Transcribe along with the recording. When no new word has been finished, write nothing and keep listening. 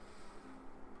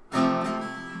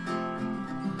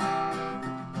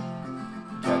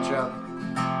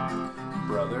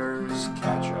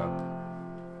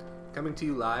Coming to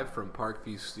you live from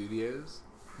Parkview Studios,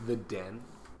 The Den.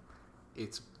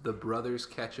 It's the Brothers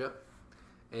Ketchup,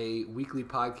 a weekly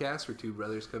podcast where two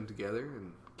brothers come together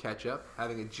and catch up,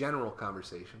 having a general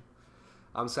conversation.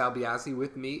 I'm Sal Biazzi.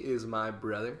 With me is my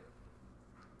brother,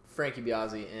 Frankie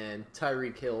Biazzi, and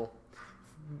Tyreek Hill.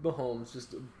 Mahomes,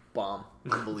 just a bomb.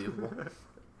 Unbelievable.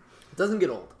 It doesn't get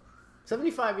old.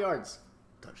 75 yards.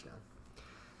 Touchdown.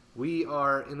 We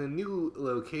are in a new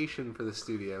location for the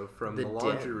studio, from the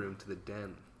laundry room to the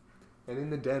den. And in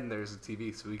the den, there's a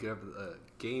TV, so we can have a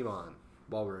game on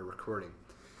while we're recording.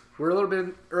 We're a little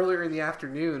bit earlier in the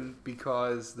afternoon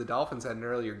because the Dolphins had an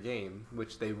earlier game,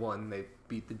 which they won. They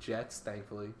beat the Jets,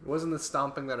 thankfully. It wasn't the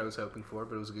stomping that I was hoping for,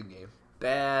 but it was a good game.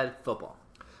 Bad football.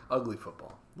 Ugly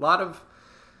football. A lot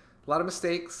of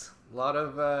mistakes. A lot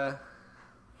of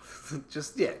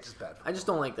just bad football. I just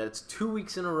don't like that. It's 2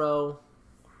 weeks in a row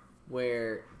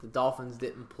where the Dolphins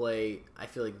didn't play, I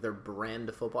feel like, their brand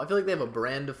of football. I feel like they have a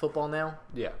brand of football now.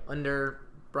 Yeah. Under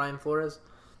Brian Flores.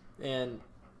 And,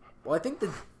 well, I think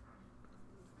it's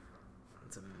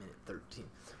a minute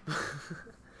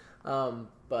 13.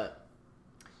 But,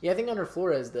 yeah, I think under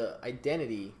Flores, the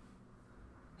identity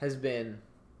has been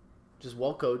just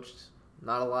well coached,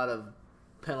 not a lot of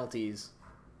penalties,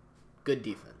 good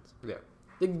defense. Yeah.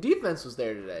 The defense was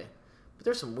there today, but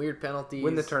there's some weird penalties.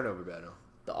 Win the turnover battle.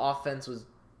 The offense was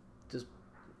just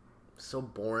so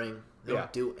boring. They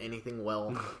don't do anything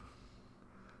well.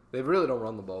 They really don't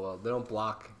run the ball well. They don't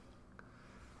block.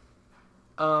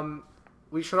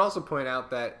 We should also point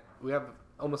out that we have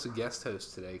almost a guest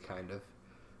host today, kind of.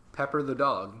 Pepper the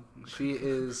dog.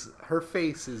 Her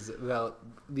face is about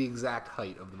the exact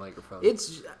height of the microphone.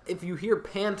 It's, if you hear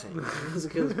panting, it's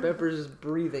because Pepper's just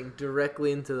breathing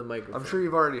directly into the microphone. I'm sure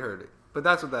you've already heard it, but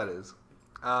that's what that is.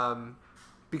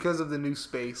 Because of the new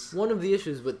space. One of the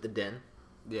issues with the den.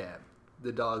 Yeah,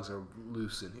 the dogs are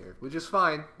loose in here, which is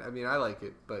fine. I mean, I like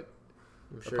it, but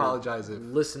I'm sure apologize if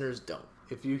listeners don't.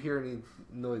 If you hear any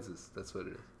noises, that's what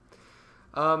it is.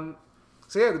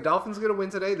 So yeah, the Dolphins are going to win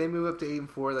today. They move up to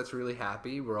 8-4. That's really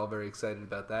happy. We're all very excited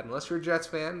about that. Unless you're a Jets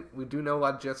fan, we do know a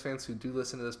lot of Jets fans who do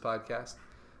listen to this podcast.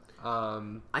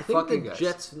 I think the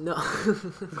Jets no.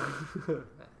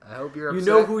 I hope you're upset. You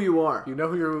know who you are. You know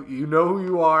who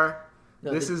you are.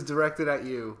 No, this is directed at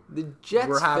you. The Jets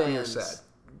We're happy fans, or sad.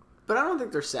 But I don't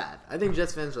think they're sad. I think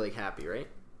Jets fans are like happy, right?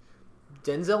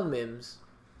 Denzel Mims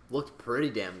looked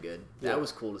pretty damn good. That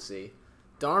was cool to see.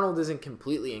 Darnold isn't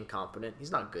completely incompetent.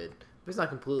 He's not good, but he's not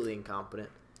completely incompetent.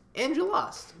 And you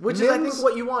lost, which is, I think,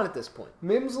 what you want at this point.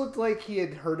 Mims looked like he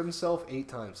had hurt himself 8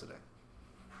 times today.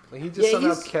 Like he just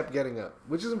somehow kept getting up,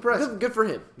 which is impressive. Good for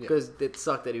him, because it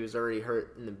sucked that he was already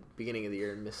hurt in the beginning of the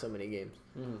year and missed so many games.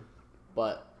 Mm-hmm.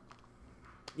 But,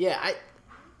 yeah,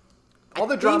 all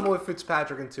the drama with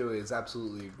Fitzpatrick and Tua is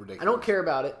absolutely ridiculous. I don't care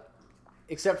about it,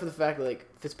 except for the fact that, like,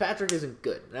 Fitzpatrick isn't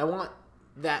good. And I want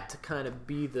that to kind of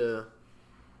be the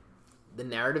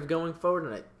narrative going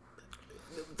forward. And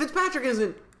Fitzpatrick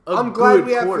isn't I'm glad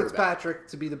we have Fitzpatrick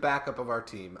to be the backup of our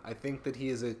team. I think that he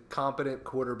is a competent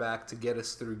quarterback to get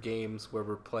us through games where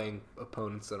we're playing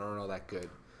opponents that aren't all that good.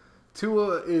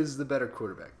 Tua is the better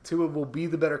quarterback. Tua will be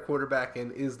the better quarterback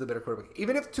and is the better quarterback.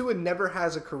 Even if Tua never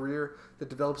has a career that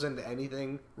develops into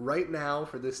anything, right now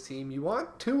for this team, you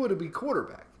want Tua to be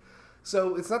quarterback.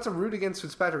 So it's not to root against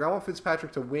Fitzpatrick. I want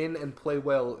Fitzpatrick to win and play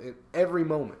well in every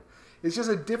moment. It's just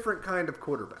a different kind of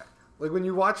quarterback. Like when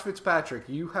you watch Fitzpatrick,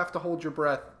 you have to hold your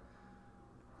breath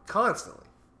constantly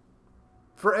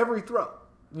for every throw.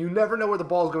 You never know where the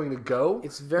ball is going to go.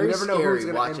 It's very scary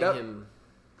watching him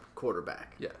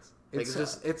quarterback. Yes.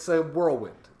 It's a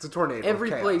whirlwind. It's a tornado.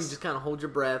 Every play, you just kind of hold your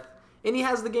breath. And he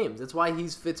has the games. That's why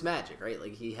he's Fitzmagic, right?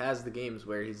 Like, he has the games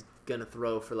where he's going to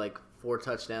throw for, like, 4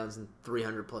 touchdowns and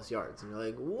 300-plus yards. And you're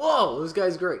like, whoa, this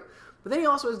guy's great. But then he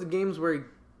also has the games where he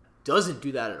doesn't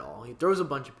do that at all. He throws a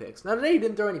bunch of picks. Now, today he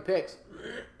didn't throw any picks.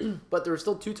 But there were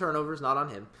still 2 turnovers, not on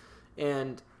him.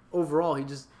 And overall, he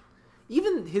just...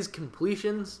 Even his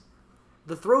completions...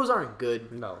 The throws aren't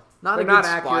good. No. Not a good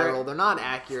spiral. They're not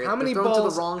accurate. How many They're thrown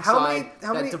balls, to the wrong side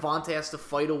that Devontae has to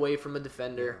fight away from a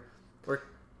defender. Or,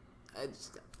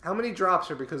 how many drops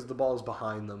are because the ball is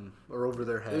behind them or over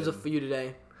their head? There's a few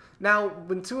today. Now,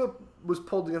 when Tua was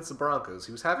pulled against the Broncos,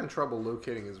 he was having trouble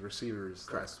locating his receivers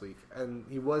last week. And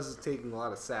he was taking a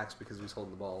lot of sacks because he was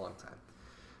holding the ball a long time.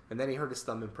 And then he hurt his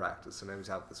thumb in practice, and then he was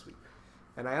out this week.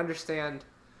 And I understand...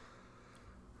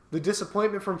 the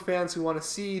disappointment from fans who want to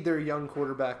see their young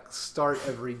quarterback start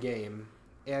every game.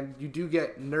 And you do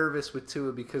get nervous with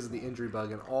Tua because of the injury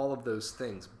bug and all of those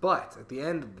things. But at the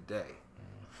end of the day,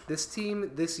 this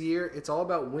team this year, it's all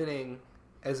about winning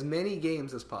as many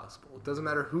games as possible. It doesn't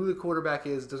matter who the quarterback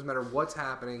is. It doesn't matter what's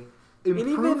happening.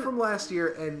 improve from last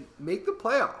year and make the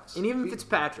playoffs. And even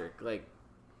Fitzpatrick, like,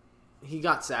 he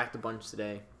got sacked a bunch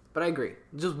today. But I agree.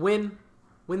 Just win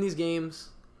these games.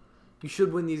 You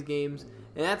should win these games.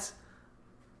 And that's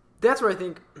where I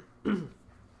think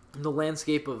the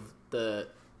landscape of the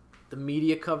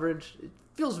media coverage, it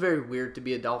feels very weird to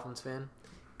be a Dolphins fan.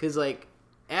 Because, like,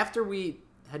 after we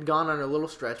had gone on a little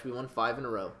stretch, we won 5 in a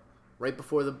row, right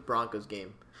before the Broncos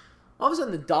game. All of a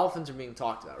sudden, the Dolphins are being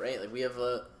talked about, right? Like, we have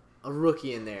a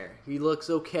rookie in there. He looks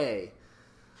okay.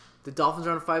 The Dolphins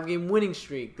are on a 5-game winning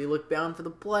streak. They look bound for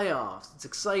the playoffs. It's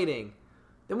exciting.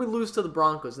 Then we lose to the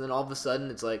Broncos, and then all of a sudden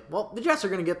it's like, well, the Jets are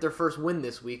going to get their first win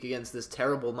this week against this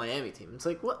terrible Miami team. It's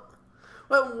like, what?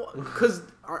 Because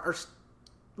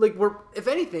if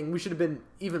anything, we should have been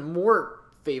even more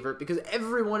favorite because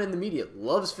everyone in the media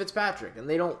loves Fitzpatrick, and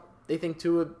they think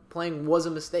Tua playing was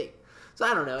a mistake. So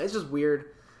I don't know. It's just weird.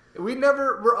 It's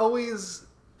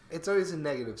always a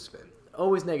negative spin.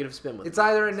 Always negative spin with it's it.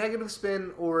 Either a negative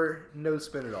spin or no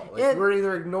spin at all. Like, we're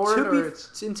either ignoring or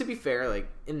it's... And to be fair, like,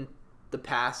 in the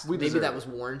past, maybe that was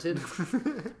warranted.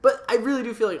 But I really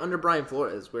do feel like under Brian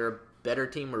Flores, we're a better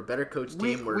team, we're a better coach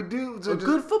team, we're a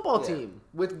good football team.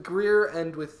 With Greer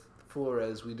and with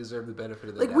Flores, we deserve the benefit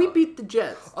of the doubt. Like, we beat the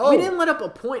Jets. We didn't let up a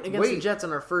point against the Jets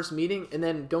on our first meeting, and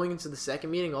then going into the second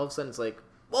meeting, all of a sudden it's like,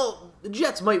 well, the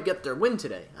Jets might get their win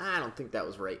today. I don't think that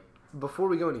was right. Before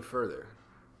we go any further,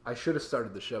 I should have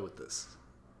started the show with this,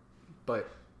 but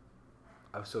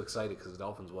I was so excited because the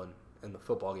Dolphins won and the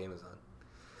football game is on.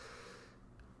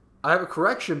 I have a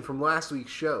correction from last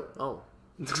week's show. Oh.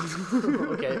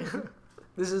 Okay.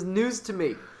 This is news to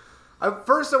me.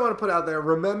 First, I want to put out there,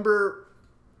 remember,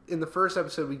 in the first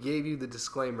episode, we gave you the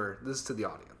disclaimer. This is to the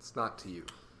audience, not to you,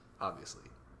 obviously.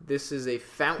 This is a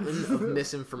fountain of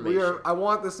misinformation. I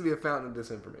want this to be a fountain of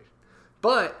disinformation.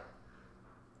 But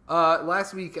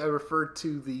last week, I referred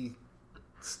to the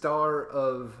star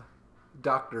of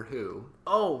Doctor Who.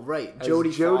 Oh, right.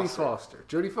 Jodie Foster.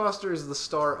 Jodie Foster is the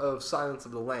star of Silence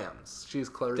of the Lambs. She is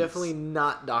Clarice. Definitely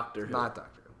not Doctor Who. Not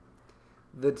Doctor Who.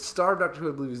 The star of Doctor Who,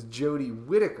 I believe, is Jodie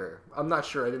Whittaker. I'm not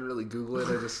sure. I didn't really Google it.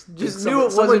 I just knew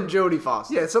it wasn't Jodie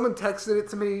Foster. Yeah, someone texted it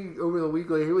to me over the week.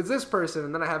 Like, it was this person,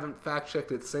 and then I haven't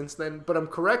fact-checked it since then. But I'm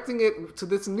correcting it to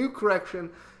this new correction.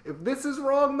 If this is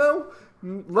wrong, though,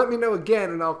 let me know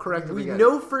again, and I'll correct it again. We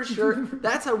know for sure.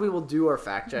 That's how we will do our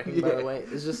fact-checking, by the way.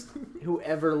 It's just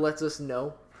whoever lets us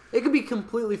know. It could be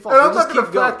completely false. And I'm not going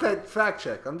to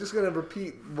fact-check. I'm just going to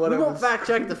repeat what we won't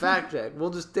fact-check the fact-check. We'll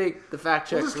just take the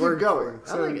fact-check's word for it.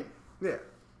 I like it. Yeah.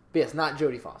 But yeah, it's not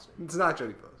Jodie Foster. It's not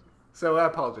Jodie Foster. So I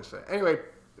apologize for that. Anyway,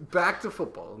 back to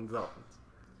football and the Dolphins.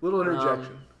 Little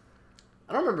interjection.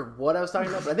 I don't remember what I was talking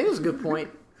about, but I think it was a good point.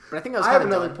 But I think I have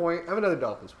another point. I have another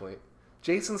Dolphins point.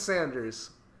 Jason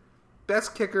Sanders,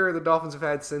 best kicker the Dolphins have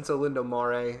had since Olindo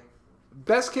Mare.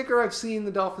 Best kicker I've seen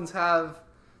the Dolphins have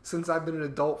since I've been an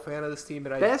adult fan of this team,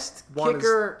 and best I want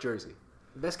kicker his jersey.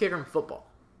 Best kicker in football.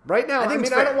 Right now, I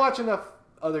don't watch enough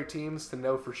other teams to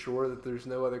know for sure that there's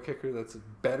no other kicker that's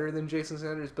better than Jason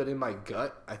Sanders, but in my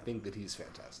gut, I think that he's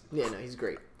fantastic. Yeah, no, he's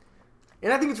great.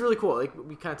 And I think it's really cool. Like,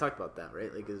 we kind of talked about that,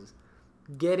 right? Like, is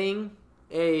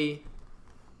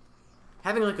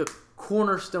having like a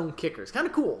cornerstone kicker. It's kind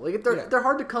of cool. Like, they're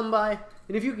hard to come by,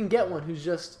 and if you can get one who's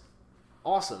just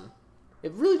awesome,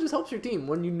 it really just helps your team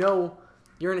when you know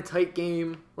you're in a tight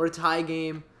game or a tie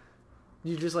game.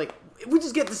 You're just like, if we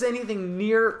just get this anything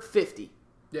near 50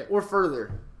 or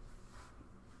further,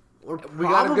 we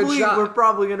got a good shot. We're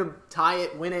probably going to tie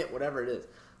it, win it, whatever it is.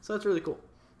 So that's really cool.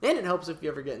 And it helps if you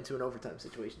ever get into an overtime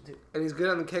situation, too. And he's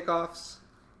good on the kickoffs.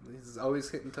 He's always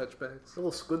hitting touchbacks. The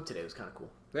little squib today was kind of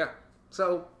cool. Yeah.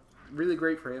 So, really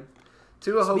great for him.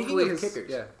 Tua, hopefully, Speaking of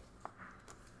kickers.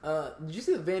 Yeah. Did you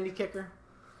see the Vandy kicker?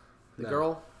 The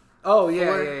girl? Oh,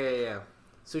 yeah.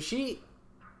 So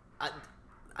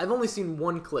I've only seen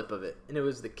one clip of it, and it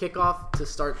was the kickoff to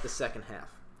start the second half.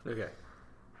 Okay.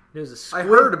 It was a squib, I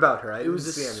heard about her. It was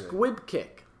a squib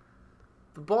kick.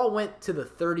 The ball went to the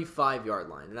 35-yard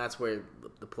line, and that's where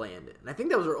the play ended. And I think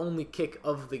that was her only kick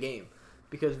of the game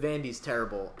because Vandy's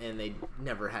terrible, and they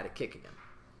never had a kick again.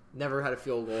 Never had a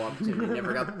field goal opportunity.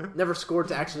 Never scored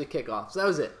to actually kick off. So that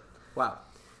was it. Wow.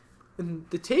 And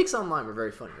the takes online were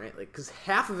very funny, right? Like, because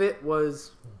half of it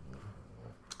was...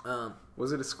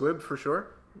 was it a squib for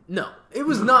sure? No, it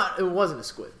was not. It wasn't a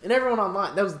squib. And everyone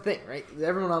online, that was the thing, right?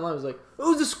 Everyone online was like, it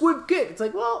was a squib kick. It's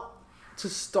like, well, to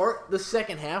start the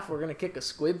second half, we're going to kick a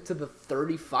squib to the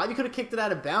 35. You could have kicked it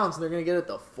out of bounds, and they're going to get it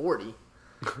to 40.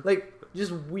 Like,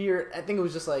 just weird. I think it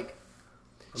was just like,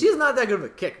 she's not that good of a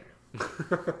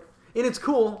kicker. And it's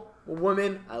cool.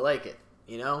 Women, I like it.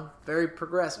 You know? Very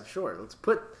progressive, sure.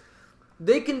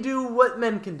 They can do what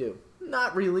men can do.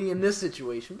 Not really in this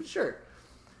situation, but sure.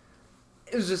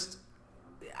 It was just,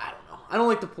 I don't know. I don't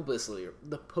like the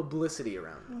publicity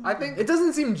around it. I think it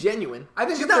doesn't seem genuine. I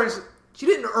think she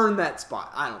didn't earn that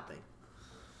spot. I don't think.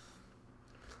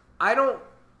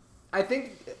 I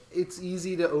think it's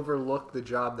easy to overlook the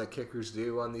job that kickers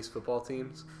do on these football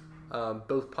teams,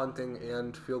 both punting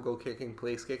and field goal kicking,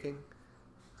 place kicking,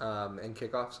 and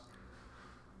kickoffs.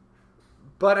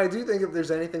 But I do think if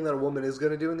there's anything that a woman is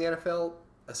going to do in the NFL,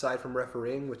 aside from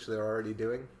refereeing, which they're already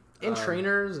doing, and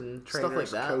trainers and stuff like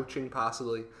that, coaching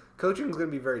possibly. Coaching is going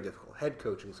to be very difficult. Head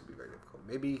coaching is going to be very difficult.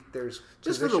 Maybe there's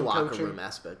just for the locker coaching. Room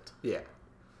aspect. Yeah,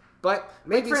 but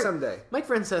maybe someday. Mike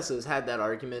Francesa's had that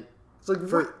argument. It's like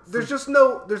there's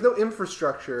no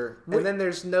infrastructure, and then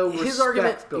there's no his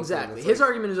argument built exactly. In. His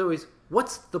argument is always,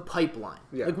 what's the pipeline?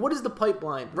 Yeah. Like, what is the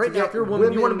pipeline right now? If you're a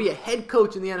woman, you want to be a head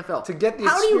coach in the NFL. To get the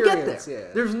how experience, do you get there?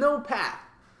 Yeah. There's no path,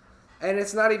 and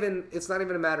it's not even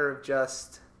a matter of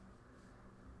just.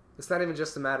 It's not even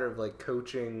just a matter of like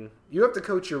coaching. You have to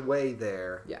coach your way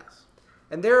there. Yes,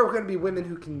 and there are going to be women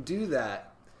who can do that.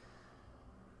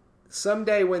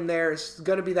 Someday when there's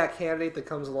going to be that candidate that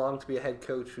comes along to be a head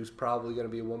coach who's probably going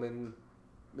to be a woman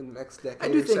in the next decade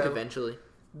I do or think so, eventually.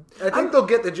 I think they'll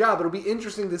get the job. It'll be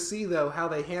interesting to see, though, how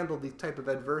they handle the type of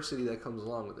adversity that comes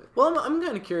along with it. Well, I'm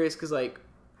kind of curious because, like,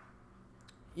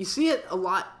 you see it a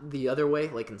lot the other way,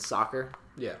 like in soccer.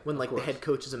 Yeah, when, like, the head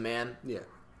coach is a man. Yeah.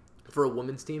 For a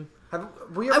women's team. I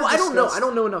don't know. I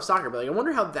don't know enough soccer, but like, I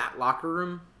wonder how that locker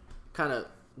room kind of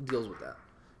deals with that.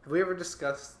 Have we ever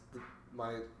discussed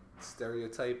my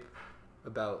stereotype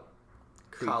about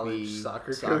college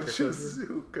soccer coaches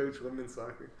who coach women's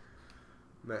soccer?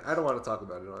 Man, I don't want to talk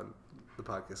about it on the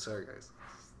podcast. Sorry, guys.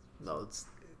 No, it's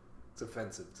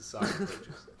offensive to soccer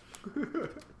coaches.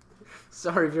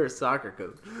 Sorry if you're a soccer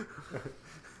coach.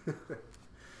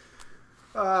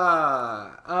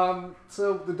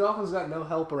 So the Dolphins got no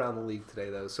help around the league today,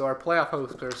 though. So our playoff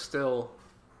hopes are still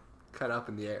kind of up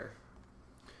in the air.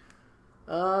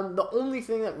 The only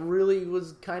thing that really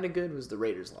was kind of good was the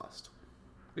Raiders lost.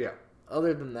 Yeah.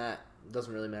 Other than that, it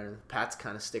doesn't really matter. The Pats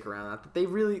kind of stick around.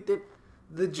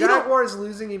 The Jaguars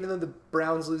losing, even though the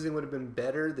Browns losing would have been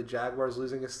better, the Jaguars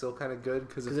losing is still kind of good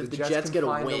because if the Jets can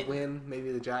find a win,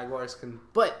 maybe the Jaguars can.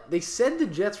 But they said the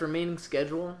Jets' remaining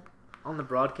schedule on the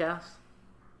broadcast.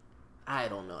 I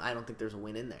don't know. I don't think there's a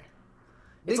win in there.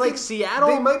 It's like Seattle.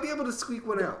 They might be able to squeak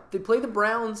one out. They play the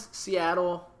Browns,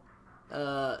 Seattle,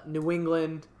 New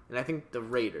England, and I think the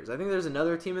Raiders. I think there's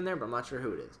another team in there, but I'm not sure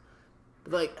who it is.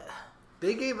 But like,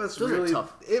 they gave us really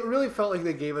tough. It really felt like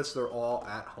they gave us their all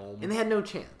at home, and they had no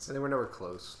chance. And they were never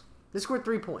close. They scored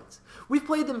 3 points. We've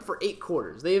played them for 8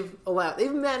 quarters. They've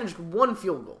managed 1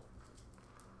 field goal.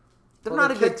 They're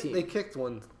not a good team. They kicked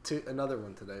another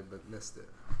one today, but missed it.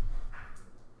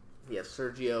 Yes,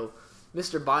 Sergio,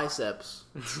 Mr. Biceps,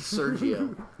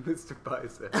 Sergio, Mr.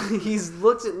 Biceps. He's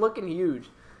looking huge.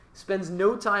 Spends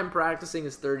no time practicing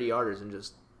his 30-yarders and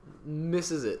just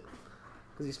misses it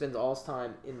because he spends all his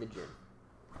time in the gym.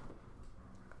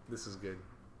 This is good.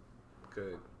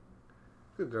 Good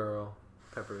girl.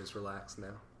 Pepper is relaxed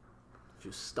now.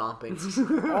 Just stomping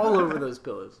all over those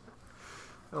pillows.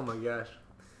 Oh my gosh.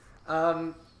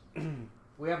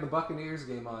 We have the Buccaneers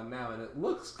game on now, and it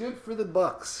looks good for the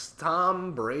Bucs.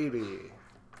 Tom Brady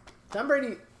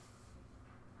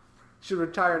should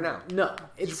retire now. No.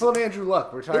 It's full Andrew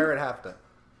Luck. Retire at halftime.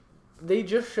 They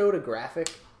just showed a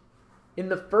graphic. In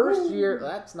the first year...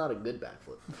 That's not a good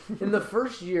backflip. In the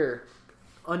first year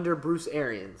under Bruce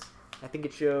Arians, I think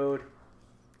it showed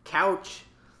Couch,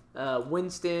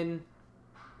 Winston...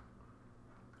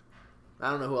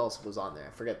 I don't know who else was on there.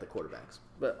 I forget the quarterbacks.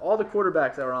 But all the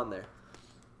quarterbacks that were on there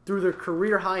threw their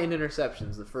career high in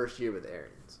interceptions the first year with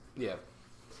Arians. Yeah.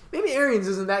 Maybe Arians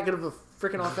isn't that good of a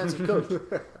freaking offensive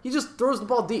coach. He just throws the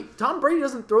ball deep. Tom Brady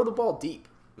doesn't throw the ball deep.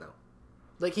 No.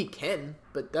 Like, he can,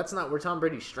 but that's not where Tom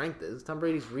Brady's strength is. Tom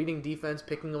Brady's reading defense,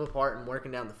 picking them apart, and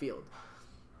working down the field.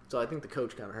 So I think the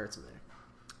coach kind of hurts him there.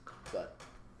 But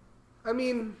I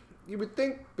mean, you would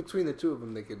think between the two of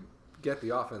them they could get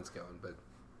the offense going, but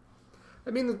I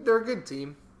mean, they're a good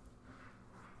team.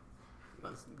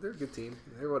 They're a good team.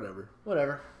 They're whatever.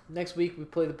 Whatever. Next week we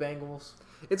play the Bengals.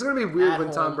 It's going to be weird when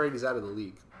home. Tom Brady's out of the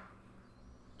league.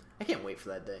 I can't wait for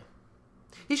that day.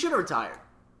 He should have retired.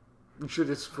 You should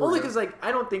just only because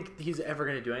I don't think he's ever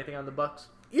going to do anything on the Bucs.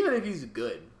 Even if he's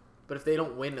good, but if they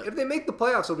don't win, if they make the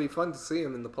playoffs, it'll be fun to see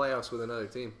him in the playoffs with another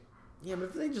team. Yeah, but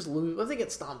if they just lose, if they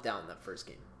get stomped down in that first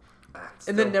game,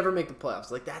 and then never make the playoffs,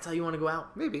 like that's how you want to go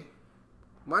out? Maybe.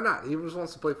 Why not? He just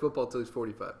wants to play football until he's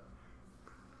 45.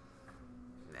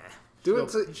 Nah.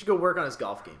 He should go work on his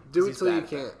golf game. Do it till you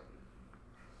can't.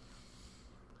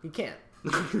 He can't.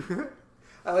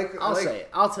 I'll say it.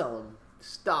 I'll tell him,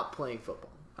 stop playing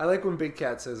football. I like when Big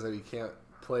Cat says that he can't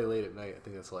play late at night. I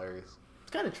think that's hilarious.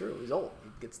 It's kind of true. He's old. He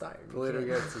gets tired. The later he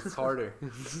gets, it's harder.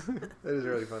 That is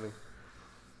really funny.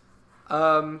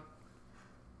 I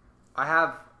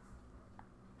have...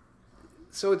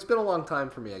 So it's been a long time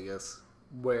for me, I guess,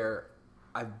 where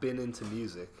I've been into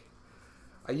music.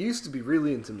 I used to be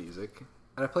really into music,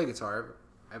 and I play guitar.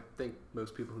 I think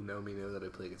most people who know me know that I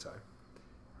play guitar.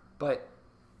 But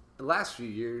the last few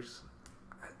years,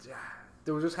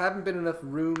 there just haven't been enough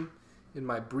room in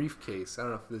my briefcase. I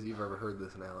don't know if you've ever heard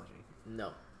this analogy.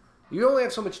 No. You only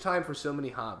have so much time for so many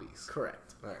hobbies.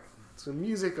 Correct. All right. So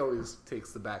music always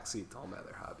takes the back seat to all my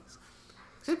other hobbies.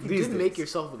 Except you did make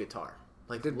yourself a guitar.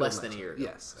 Like less than a year ago.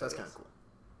 Yes. So that's kind of cool.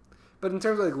 But in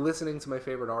terms of like listening to my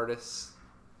favorite artists,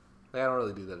 like, I don't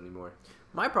really do that anymore.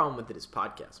 My problem with it is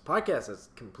podcasts. Podcasts has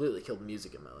completely killed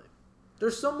music in my life.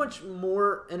 There's so much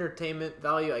more entertainment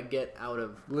value I get out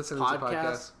of listening to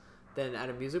podcasts than out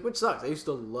of music, which sucks. I used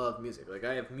to love music. Like,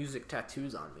 I have music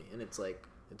tattoos on me, and it's like,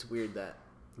 it's weird that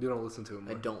you don't listen to it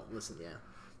more. I don't listen, yeah.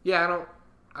 Yeah,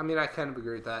 I kind of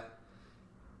agree with that.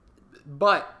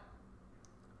 But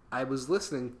I was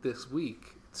listening this week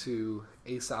to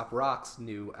Aesop Rock's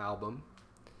new album,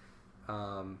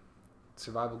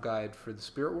 Survival Guide for the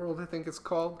Spirit World, I think it's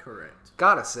called. Correct.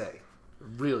 Gotta say,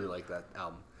 really like that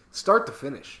album. Start to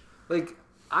finish. Like,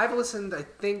 I've listened, I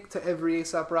think, to every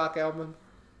Aesop Rock album,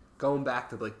 going back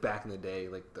to, like, back in the day,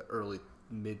 like, the early,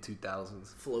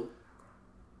 mid-2000s. Float.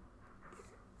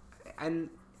 And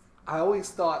I always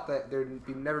thought that there'd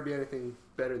never be anything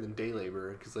better than Day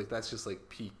Laborer, because, like, that's just, like,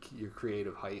 peak your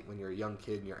creative height when you're a young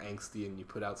kid and you're angsty and you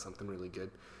put out something really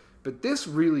good. But this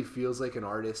really feels like an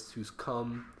artist who's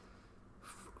come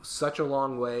such a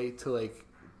long way to, like,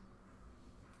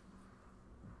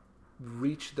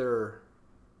 reach their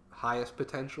highest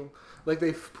potential. Like,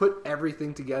 they've put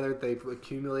everything together they've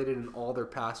accumulated in all their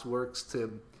past works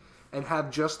and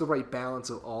have just the right balance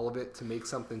of all of it to make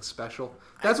something special.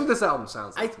 That's what this album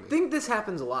sounds like to me. I think this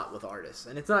happens a lot with artists,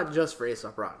 and it's not just for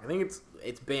Aesop Rock. I think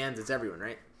it's bands, it's everyone,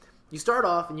 right? You start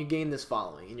off and you gain this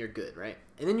following, and you're good, right?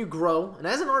 And then you grow, and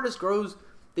as an artist grows,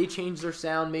 they change their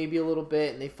sound maybe a little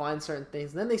bit, and they find certain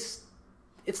things, and then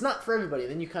it's not for everybody.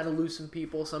 Then you kind of lose some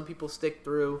people. Some people stick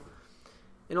through.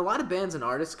 And a lot of bands and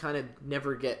artists kind of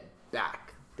never get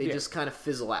back. They just kind of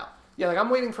fizzle out. Yeah, like, I'm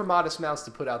waiting for Modest Mouse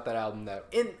to put out that album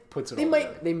that puts it all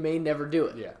together. They may never do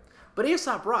it. Yeah. But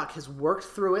Aesop Rock has worked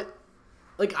through it.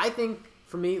 Like, I think,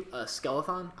 for me,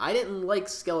 Skeleton, I didn't like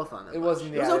Skeleton that much.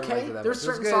 Wasn't, it was okay. There's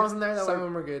certain songs in there that some of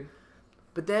them were good.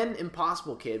 But then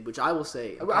Impossible Kid, which I will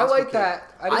say... I like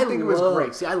that. I didn't think it was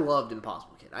great. See, I loved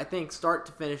Impossible Kid. I think start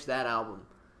to finish that album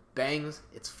bangs.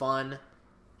 It's fun.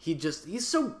 He's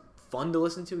so fun to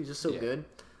listen to. He's just so good.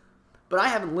 But I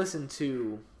haven't listened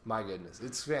to... My goodness,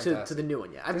 it's fantastic. To the new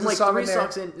one yet. I'm like 3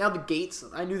 songs in. Now The Gates.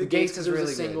 I knew The Gates is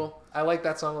really single. Good. I like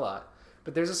that song a lot.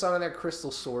 But there's a song in there, Crystal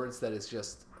Swords, that is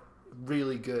just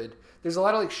really good. There's a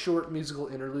lot of, like, short musical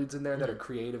interludes in there that are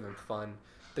creative and fun.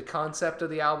 The concept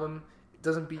of the album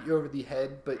doesn't beat you over the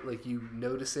head, but, like, you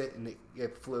notice it and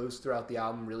it flows throughout the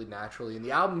album really naturally. And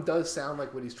the album does sound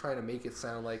like what he's trying to make it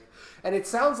sound like. And it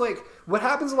sounds like what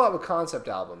happens a lot with concept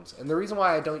albums, and the reason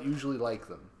why I don't usually like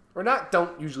them, or not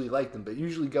don't usually like them, but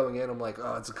usually going in I'm like,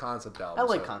 oh, it's a concept album. I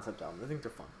like concept albums. I think they're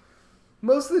fun.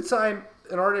 Most of the time,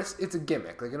 an artist, it's a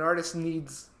gimmick. Like, an artist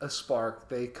needs a spark.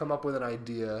 They come up with an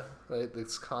idea, right,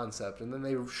 this concept, and then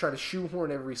they try to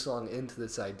shoehorn every song into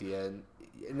this idea, and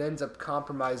it ends up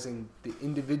compromising the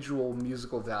individual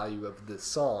musical value of the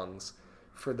songs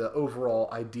for the overall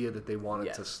idea that they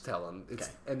wanted to tell them.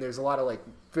 And there's a lot of, like,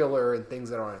 filler and things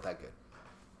that aren't that good.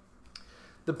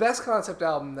 The best concept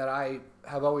album that I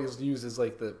have always used as,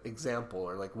 like, the example,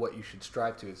 or, like, what you should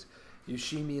strive to, is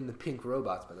Yoshimi and the Pink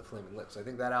Robots by the Flaming Lips. I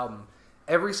think that album,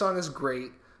 every song is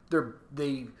great.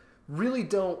 They really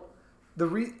don't...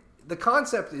 The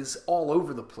concept is all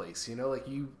over the place, you know? Like,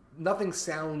 nothing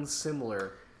sounds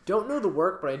similar. Don't know the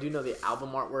work, but I do know the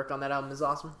album artwork on that album is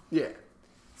awesome. Yeah.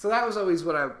 So that was always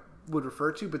what I would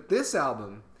refer to. But this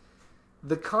album,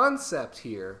 the concept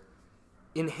here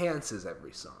enhances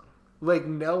every song. Like,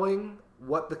 knowing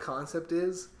what the concept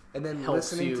is and then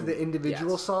listening to the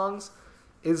individual songs,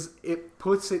 it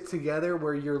puts it together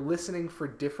where you're listening for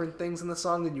different things in the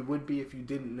song than you would be if you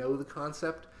didn't know the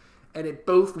concept. And it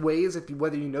both ways,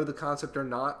 whether you know the concept or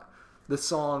not, the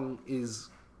song is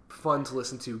fun to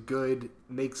listen to, good,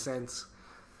 makes sense.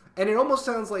 And it almost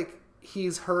sounds like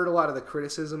he's heard a lot of the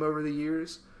criticism over the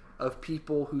years of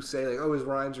people who say, like, oh, his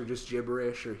rhymes are just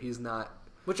gibberish, or he's not...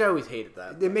 Which I always hated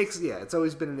that. It's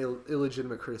always been an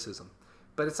illegitimate criticism.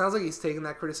 But it sounds like he's taken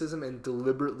that criticism and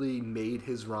deliberately made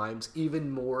his rhymes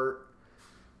even more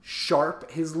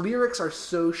sharp. His lyrics are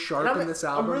so sharp in this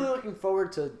album. I'm really looking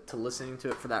forward to listening to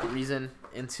it for that reason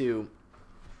and to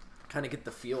kind of get the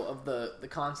feel of the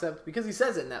concept. Because he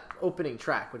says it in that opening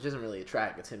track, which isn't really a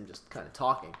track. It's him just kind of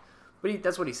talking. But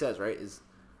that's what he says, right? Is,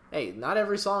 hey, not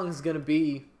every song is going to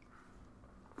be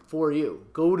for you.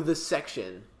 Go to this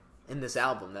section in this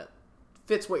album that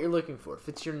fits what you're looking for,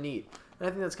 fits your need. And I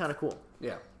think that's kind of cool.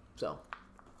 Yeah. So,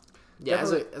 yeah,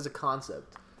 as a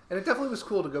concept. And it definitely was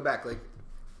cool to go back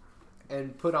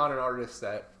and put on an artist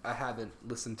that I haven't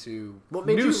listened to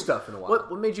stuff in a while.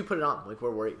 What made you put it on? Like,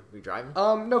 where were you? Were you driving?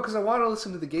 No, because I wanted to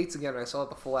listen to The Gates again, and I saw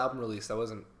that the full album released. I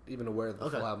wasn't even aware that the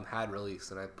full album had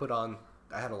released, and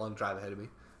I had a long drive ahead of me,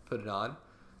 put it on.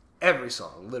 Every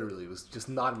song, literally, was just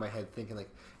nodding my head thinking, like...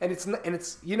 And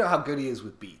it's you know how good he is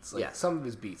with beats. Like, some of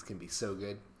his beats can be so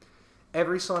good.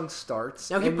 Every song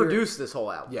starts... Now, he produced this whole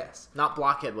album. Yes. Not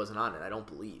Blockhead wasn't on it, I don't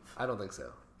believe. I don't think so.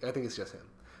 I think it's just him.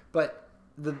 But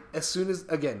as soon as...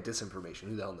 Again, disinformation.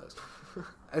 Who the hell knows?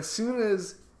 As soon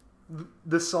as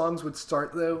the songs would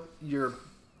start, though, you're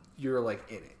like,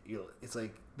 in it. It's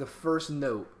like, the first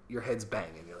note, your head's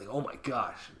banging. You're like, oh my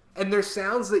gosh. And there's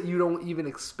sounds that you don't even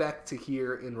expect to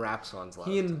hear in rap songs.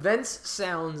 He invents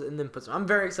sounds and then puts them. I'm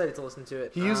very excited to listen to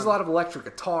it. He uses a lot of electric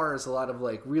guitars, a lot of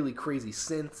like really crazy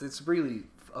synths. It's really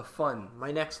a fun.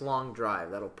 My next long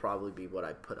drive, that'll probably be what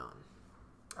I put on.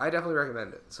 I definitely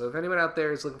recommend it. So if anyone out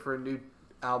there is looking for a new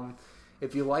album,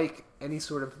 if you like any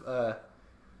sort of,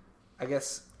 I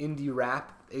guess, indie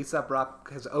rap, Aesop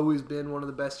Rock has always been one of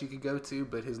the best you could go to,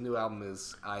 but his new album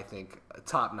is, I think, a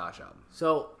top-notch album.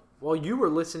 So... while you were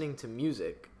listening to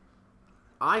music,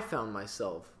 I found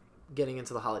myself getting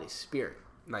into the holiday spirit.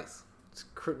 Nice. It's,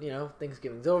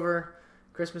 Thanksgiving's over.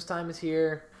 Christmas time is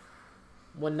here.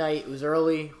 One night, it was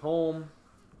early, home.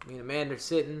 Me and Amanda are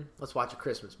sitting. Let's watch a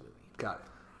Christmas movie. Got it.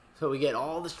 So we get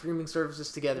all the streaming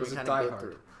services together. Was we it kind Die of go Hard?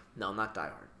 through. No, not Die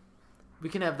Hard. We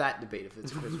can have that debate if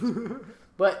it's a Christmas movie.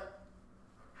 But,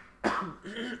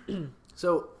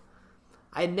 so,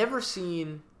 I had never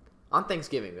seen... On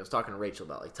Thanksgiving, I was talking to Rachel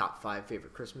about like top 5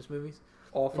 favorite Christmas movies.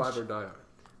 All 5 are Die Hard.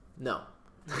 No.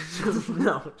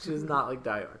 No, she does not like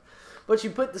Die Hard. But she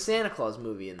put the Santa Claus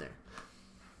movie in there.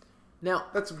 Now...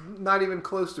 That's not even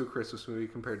close to a Christmas movie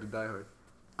compared to Die Hard.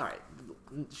 Alright,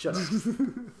 shut up.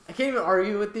 I can't even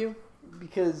argue with you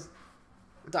because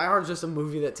Die Hard's just a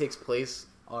movie that takes place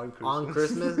on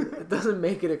Christmas. It doesn't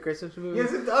make it a Christmas movie.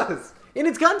 Yes, it does. And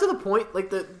it's gotten to the point, like,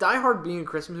 the Die Hard being a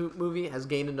Christmas movie has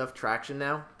gained enough traction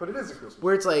now. But it is a Christmas movie.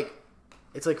 Where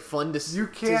it's like fun to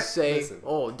say, listen.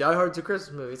 Oh, Die Hard's a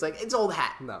Christmas movie. It's like, it's old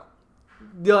hat. No.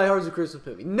 Die Hard's a Christmas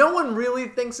movie. No one really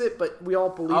thinks it, but we all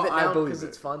believe it now because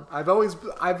it's fun. I've always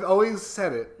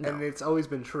said it, and it's always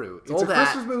been true. It's a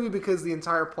Christmas movie because the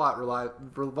entire plot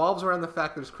revolves around the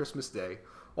fact that it's Christmas Day.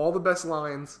 All the best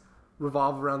lines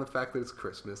revolve around the fact that it's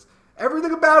Christmas.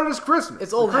 Everything about it is Christmas.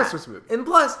 It's old Christmas movie. And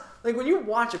plus, like, when you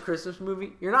watch a Christmas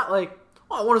movie, you're not like,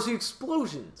 oh, I want to see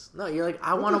explosions. No, you're like,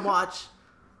 I want to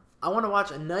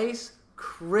watch a nice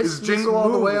Christmas movie. Is Jingle All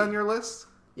the Way on your list?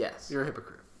 Yes. You're a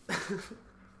hypocrite.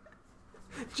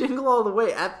 Jingle All the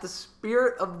Way, at the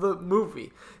spirit of the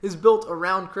movie, is built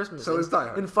around Christmas. So is Die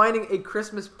Hard. And finding a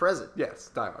Christmas present.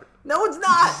 Yes, Die Hard. No, it's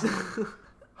not!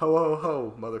 Ho, ho,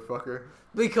 ho, motherfucker.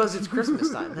 Because it's Christmas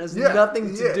time. It has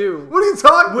nothing to do what are you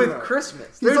talking with about?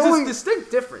 Christmas. There's this distinct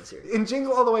difference here. In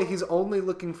Jingle All the Way, he's only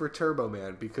looking for Turbo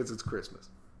Man because it's Christmas.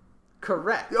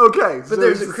 Correct. Okay. But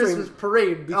there's a Christmas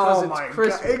parade because it's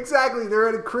Christmas. God. Exactly. They're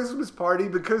at a Christmas party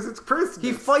because it's Christmas.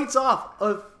 He fights off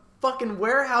a fucking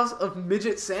warehouse of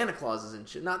midget Santa Clauses and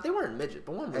shit. They weren't midget,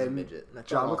 but one was a midget.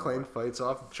 John McClane fights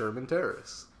off German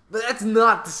terrorists. But that's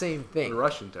not the same thing. And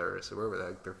Russian terrorists, or wherever the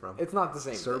heck they're from. It's not the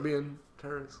same Serbian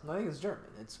terrorists? I think it's German.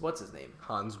 It's, what's his name?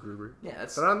 Hans Gruber. Yeah,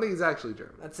 that's... But I don't think he's actually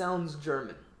German. That sounds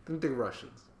German. I think they're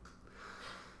Russians.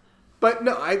 But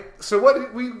no,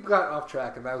 we got off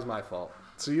track, and that was my fault.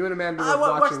 So you and Amanda were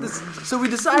watching... this. So we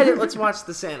decided, let's watch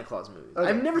the Santa Claus movie. Okay.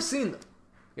 I've never seen them.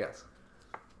 Yes.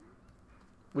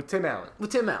 With Tim Allen.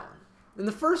 In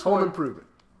the first one... Home Improvement.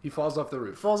 He falls off the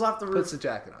roof. Puts the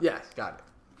jacket on. Yes. Got it.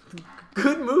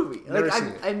 Good movie.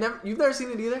 You've never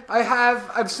seen it either? I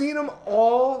have. I've seen them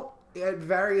all at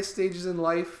various stages in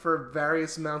life for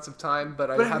various amounts of time, but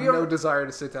I have no desire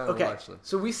to sit down and watch them.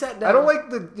 So we sat down. I don't like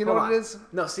the... You know what it is?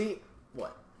 No, see...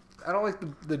 What? I don't like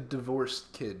the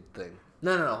divorced kid thing.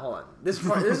 No, hold on. This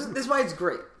is why it's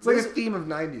great. It's like a theme of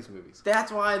 90s movies. That's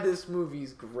why this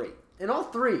movie's great. And all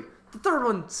three. The third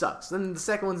one sucks. Then the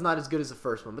second one's not as good as the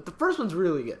first one. But the first one's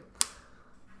really good.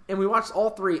 And we watched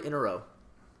all three in a row.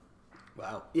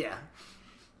 Wow. Yeah.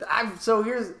 So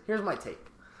here's my take.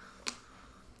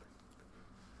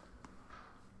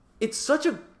 it's such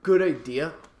a good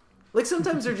idea. Like,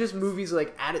 sometimes they're just movies,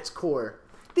 like, at its core.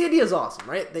 The idea is awesome,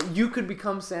 right? That you could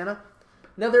become Santa.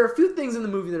 Now, there are a few things in the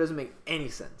movie that doesn't make any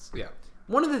sense. Yeah.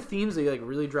 One of the themes they, like,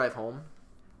 really drive home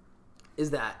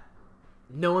is that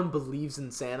no one believes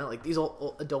in Santa. Like, these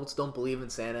old adults don't believe in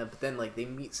Santa, but then, like, they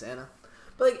meet Santa.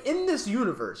 But, like, in this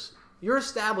universe, you're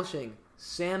establishing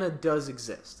Santa does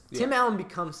exist. Yeah. Tim Allen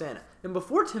becomes Santa. And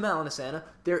before Tim Allen is Santa,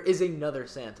 there is another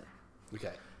Santa.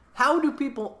 Okay. How do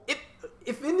people...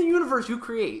 If in the universe you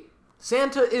create,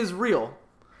 Santa is real,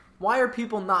 why are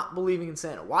people not believing in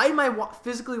Santa? Why am I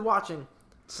physically watching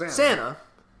Santa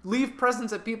leave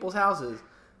presents at people's houses,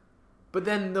 but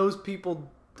then those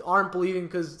people aren't believing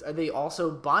because are they also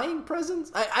buying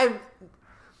presents?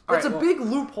 That's a big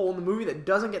loophole in the movie that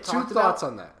doesn't get talked about. Two thoughts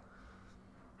on that.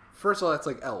 First of all, that's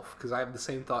like Elf, because I have the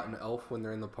same thought in Elf when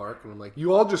they're in the park, and I'm like,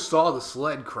 you all just saw the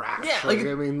sled crash. Yeah, like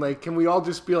I mean, like, can we all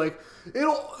just be like,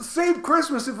 it'll save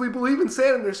Christmas if we believe in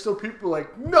Santa? And there's still people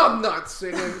like, no, I'm not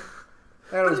singing.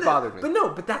 That always bothered me.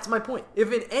 But that's my point.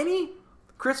 If in any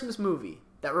Christmas movie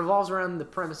that revolves around the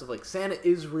premise of, like, Santa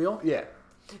is real, yeah,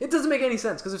 it doesn't make any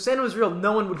sense, because if Santa was real,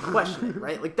 no one would question it,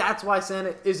 right? Like, that's why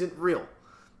Santa isn't real.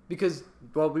 Because...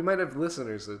 Well, we might have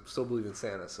listeners that still believe in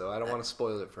Santa, so I don't want to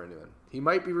spoil it for anyone. He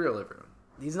might be real, everyone.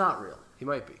 He's not real. He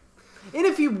might be. And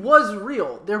if he was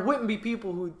real, there wouldn't be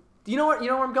people who... You know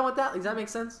where I'm going with that? Does that make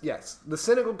sense? Yes. The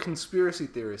cynical conspiracy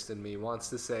theorist in me wants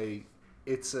to say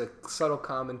it's a subtle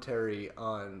commentary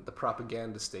on the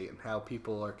propaganda state and how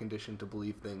people are conditioned to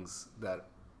believe things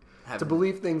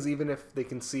believe things even if they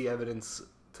can see evidence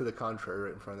to the contrary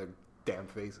right in front of their damn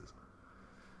faces.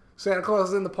 Santa Claus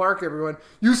is in the park, everyone.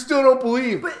 You still don't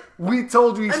believe. But we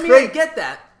told you he's fake. I get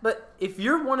that. But if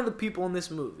you're one of the people in this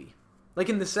movie, like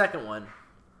in the second one,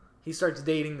 he starts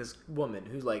dating this woman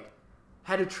who, like,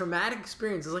 had a traumatic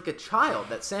experience as, like, a child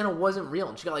that Santa wasn't real,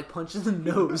 and she got, like, punched in the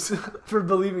nose for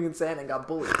believing in Santa and got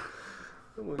bullied.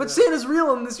 But Santa's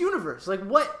real in this universe. Like,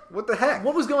 what the heck?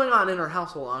 What was going on in her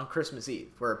household on Christmas Eve?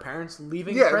 Were her parents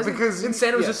leaving presents? Because... And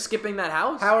Santa was just skipping that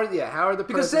house? How are the presents?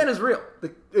 Because Santa's real.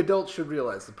 The adults should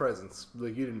realize the presents.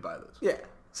 Like, you didn't buy those. Yeah.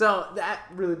 So, that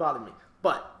really bothered me.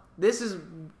 But, this is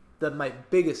my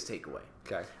biggest takeaway.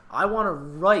 Okay. I want to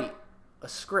write a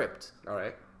script. All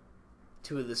right.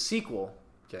 To the sequel.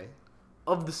 Okay.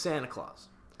 Of the Santa Claus.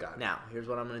 Got it. Now, here's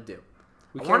what I'm going to do.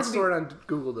 We can't store it on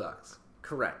Google Docs.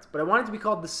 Correct. But I want it to be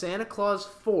called the Santa Claus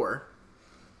 4,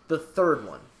 the third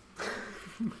one.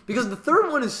 Because the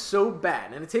third one is so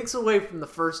bad, and it takes away from the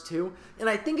first two, and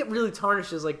I think it really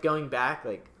tarnishes, like, going back,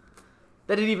 like,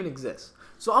 that it even exists.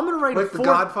 So I'm going to write like the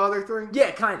Godfather thing?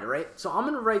 Yeah, kind of, right? So I'm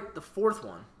going to write the fourth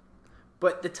one,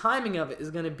 but the timing of it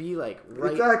is going to be, like,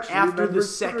 right after the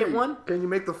second one. Can you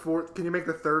make the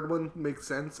third one make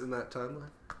sense in that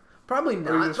timeline? Probably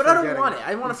not, but I don't want it.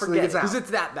 I want to forget it, because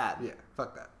it's that bad. Yeah,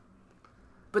 fuck that.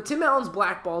 But Tim Allen's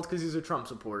blackballed because he's a Trump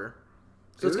supporter.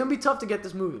 So it's going to be tough to get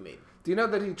this movie made. Do you know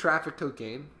that he trafficked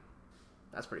cocaine?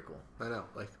 That's pretty cool. I know,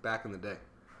 like back in the day.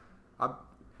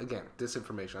 Again,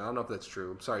 disinformation. I don't know if that's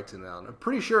true. I'm sorry, Tim Allen. I'm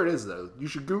pretty sure it is, though. You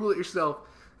should Google it yourself.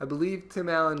 I believe Tim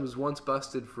Allen was once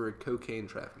busted for cocaine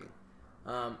trafficking.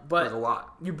 But like a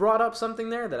lot. You brought up something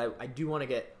there that I do want to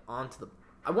get onto the...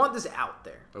 I want this out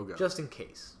there. Okay. Just in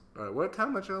case. All right. How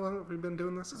much long have we been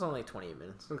doing this? It's only like 28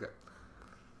 minutes. Okay.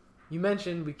 You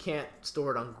mentioned we can't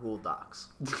store it on Google Docs.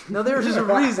 Now, there's a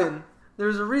reason.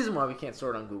 There's a reason why we can't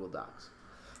store it on Google Docs.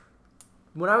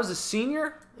 When I was a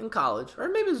senior in college, or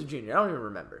maybe it was a junior, I don't even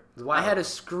remember. Wow. I had a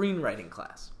screenwriting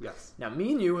class. Yes. Now,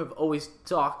 me and you have always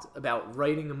talked about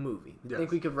writing a movie. Yes.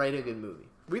 Think we could write a good movie.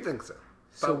 We think so.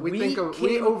 So but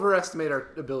we overestimate our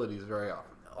abilities very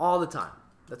often. All the time.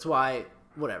 That's why,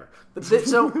 whatever. But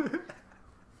so,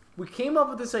 we came up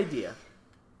with this idea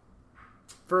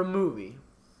for a movie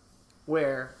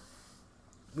where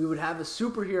we would have a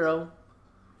superhero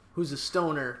who's a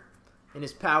stoner and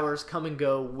his powers come and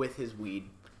go with his weed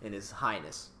and his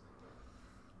highness.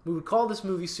 We would call this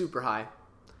movie Super High.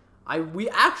 We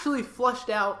actually flushed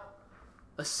out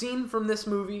a scene from this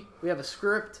movie. We have a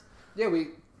script. Yeah, we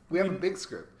have a big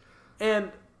script.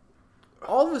 And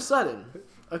all of a sudden,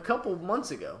 a couple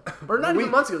months ago, or not even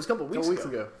months ago, it was a couple weeks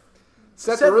ago.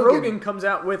 Seth Rogan comes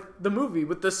out with the movie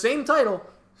with the same title,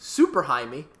 Super High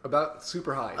Me. About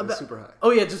Super High. Super High.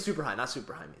 Oh yeah, just Super High, not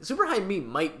Super High Me. Super High Me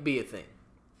might be a thing.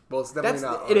 Well, it's definitely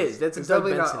not. It is. That's a Doug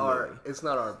Benson movie. It's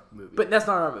not our movie. But that's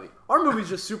not our movie. Our movie's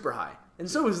just Super High, and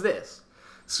so is this.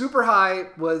 Super High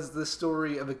was the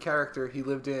story of a character. He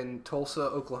lived in Tulsa,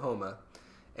 Oklahoma,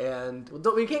 and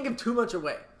we can't give too much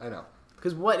away. I know.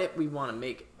 Because what if we want to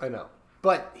make it? I know.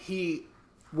 But he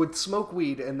would smoke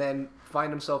weed and then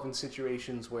find himself in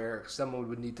situations where someone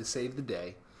would need to save the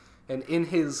day. and in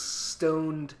his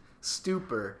stoned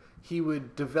stupor, he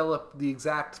would develop the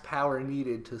exact power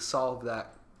needed to solve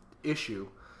that issue.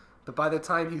 But by the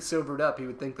time he sobered up, he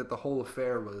would think that the whole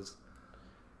affair was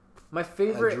my a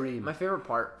favorite. dream. My favorite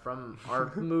part from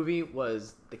our movie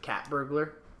was the cat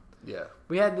burglar. Yeah.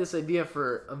 We had this idea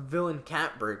for a villain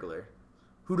cat burglar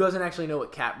who doesn't actually know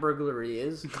what cat burglary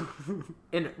is.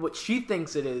 And what she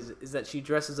thinks it is that she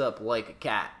dresses up like a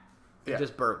cat and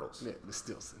just burgles. Yeah, the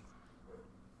steals things.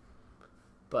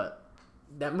 But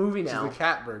that movie now She's the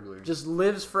cat burglar. just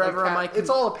lives forever on my It's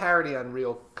all a parody on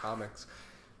real comics.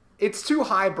 It's too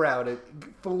highbrow to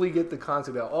fully get the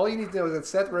concept out. All you need to know is that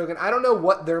Seth Rogan, I don't know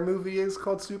what their movie is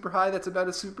called Super High that's about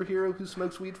a superhero who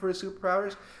smokes weed for his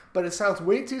superpowers, but it sounds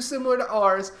way too similar to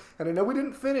ours, and I know we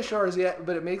didn't finish ours yet,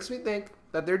 but it makes me think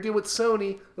that their deal with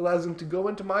Sony allows them to go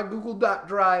into my Google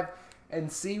Drive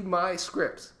and see my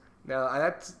scripts. Now,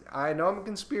 I know I'm a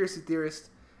conspiracy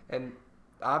theorist, and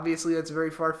obviously that's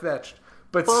very far-fetched,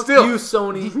 but Fuck still. you,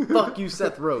 Sony. Fuck you,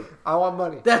 Seth Rogan. I want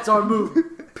money. That's our movie.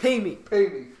 Pay me. Pay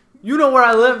me. You know where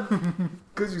I live.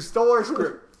 Because you stole our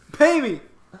script. Pay me.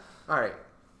 All right.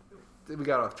 We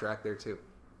got off track there, too.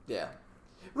 Yeah.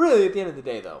 Really, at the end of the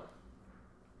day, though,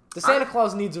 the Santa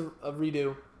Claus needs a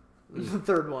redo. The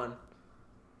third one.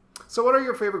 So what are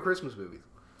your favorite Christmas movies?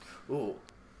 Ooh.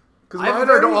 Because mine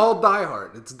are all Die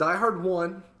Hard. It's Die Hard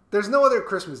 1. There's no other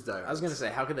Christmas Die Hard. I was going to say,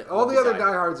 how could it all the other Die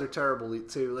Hards are terrible,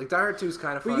 too. Like, Die Hard 2 is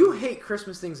kind of fun. But you hate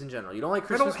Christmas things in general. You don't like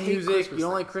Christmas music. Christmas you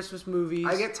don't things. like Christmas movies.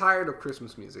 I get tired of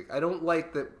Christmas music. I don't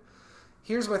like that.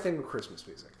 Here's my thing with Christmas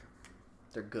music.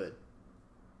 They're good.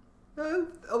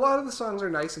 A lot of the songs are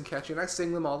nice and catchy, and I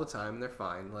sing them all the time, and they're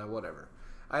fine. Like, whatever.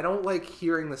 I don't like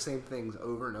hearing the same things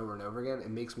over and over and over again. It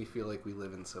makes me feel like we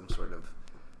live in some sort of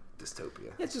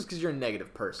dystopia. It's just because you're a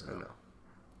negative person. I know.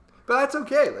 But that's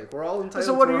okay. Like, we're all entitled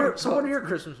So what to are your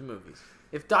Christmas movies?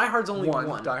 If Die Hard's only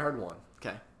one. Die Hard 1.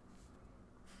 Okay.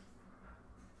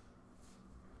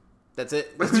 That's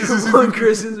it? That's your one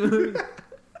Christmas movie?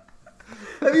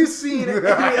 Have you seen any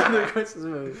other Christmas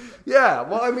movie? Yeah.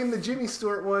 Well, I mean, the Jimmy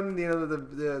Stewart one, you know,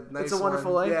 the nice It's a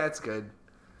Wonderful Life? Yeah, it's good.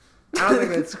 I don't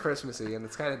think it's Christmassy, and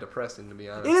it's kind of depressing, to be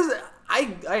honest. It is.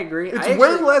 I agree. It's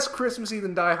way less Christmassy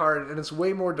than Die Hard, and it's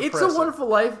way more depressing. It's a Wonderful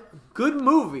Life. Good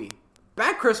movie.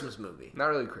 Bad Christmas movie. Not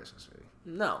really a Christmas movie.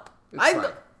 No. It's fine.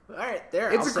 All right, there.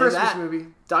 It's I'll a say Christmas that. movie.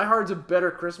 Die Hard's a better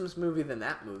Christmas movie than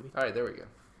that movie. All right, there we go.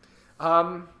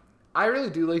 I really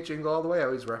do like Jingle All the Way. I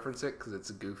always reference it because it's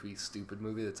a goofy, stupid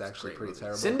movie that's actually pretty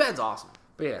terrible. Sinbad's awesome.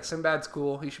 But yeah, Sinbad's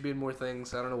cool. He should be in more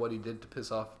things. I don't know what he did to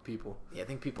piss off people. Yeah, I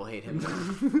think people hate him.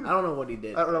 I don't know what he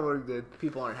did. I don't know what he did.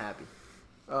 People aren't happy.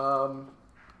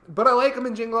 But I like him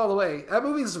in Jingle All the Way. That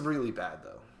movie's really bad,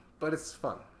 though. But it's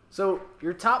fun. So,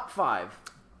 your top 5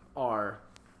 are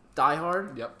Die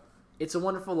Hard. Yep. It's a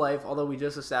Wonderful Life, although we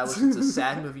just established it's a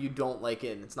sad movie. You don't like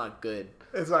it, and it's not good.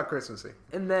 It's not Christmassy.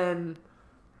 And then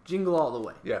Jingle All the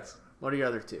Way. Yes. What are your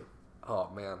other 2? Oh,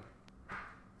 man.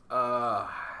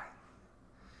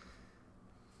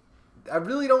 I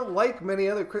really don't like many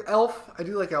other... Elf. I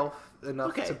do like Elf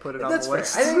enough to put it on the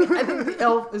list. I think the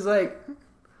Elf is like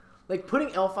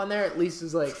putting Elf on there at least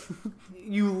is like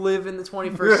you live in the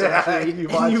 21st century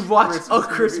and you've watched a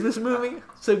Christmas movie.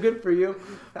 So good for you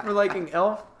for liking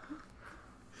Elf.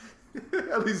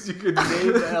 At least you could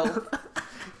name the Elf.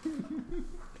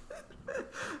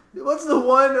 What's the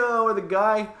one where the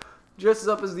guy dresses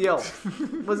up as the elf?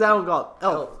 What's that one called?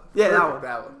 Elf. Yeah, that one.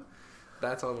 That one.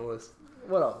 That's on the list.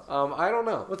 What else? I don't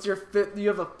know. What's your fifth? You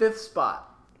have a 5th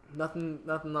spot. Nothing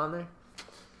on there.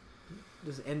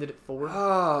 Just ended at 4.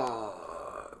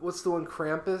 Oh, what's the one?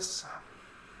 Krampus.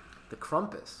 The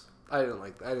Krampus. I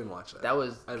didn't watch that. That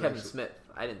was Kevin Smith.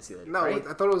 I didn't see that. No, right?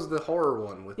 I thought it was the horror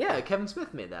one. Kevin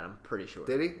Smith made that. I'm pretty sure.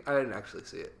 Did he? I didn't actually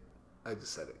see it. I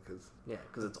just said it because. Yeah,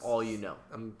 because it's all you know.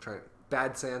 I'm trying.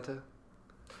 Bad Santa.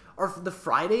 Or the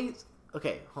Fridays.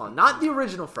 Okay, hold on. Not the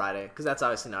original Friday, because that's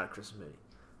obviously not a Christmas movie.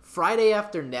 Friday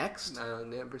After Next. I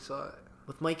never saw it.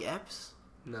 With Mike Epps.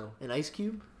 No. And Ice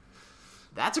Cube.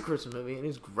 That's a Christmas movie, and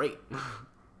it's great.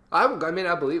 I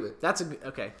believe it.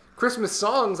 Okay. Christmas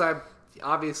songs. I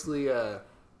obviously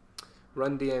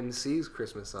Run DMC's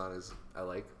Christmas song is I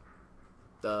like.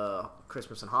 The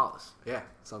Christmas in Hollis. Yeah,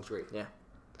 sounds great. Yeah.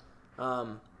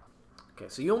 Okay,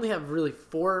 so you only have really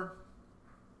 4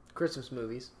 Christmas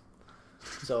movies.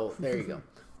 So there you go.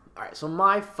 All right, so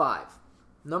my 5.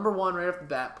 Number 1 right off the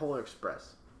bat, Polar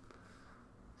Express.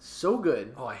 So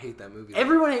good. Oh, I hate that movie.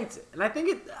 Everyone hates it, and I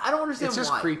think I don't understand why. It's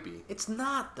just creepy. It's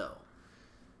not though.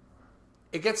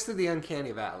 It gets to the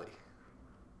uncanny valley.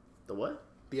 The what?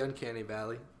 The uncanny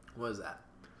valley. What is that?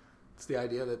 It's the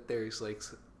idea that there's like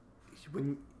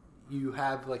when you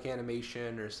have like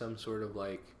animation or some sort of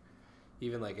like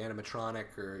even like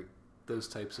animatronic or those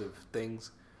types of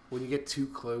things, when you get too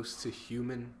close to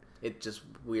human, it's just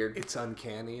weird. It's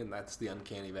uncanny, and that's the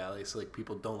uncanny valley. So like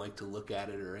people don't like to look at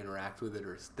it or interact with it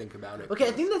or think about it. Okay,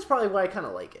 I think that's probably why I kind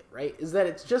of like it. Right? Is that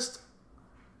it's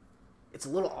a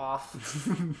little off,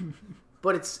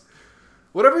 but it's.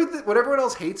 What everyone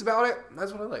else hates about it,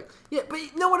 that's what I like. Yeah, but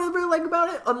you know what I really like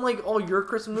about it? Unlike all your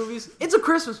Christmas movies, it's a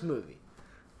Christmas movie.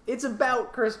 It's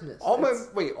about Christmas. All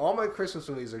my Christmas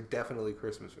movies are definitely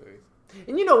Christmas movies.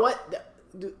 And you know what?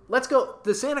 Let's go.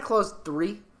 The Santa Claus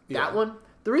 3, that one.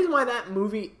 The reason why that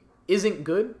movie isn't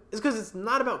good is because it's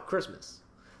not about Christmas.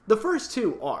 The first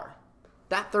two are.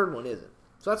 That third one isn't.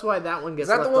 So that's why that one gets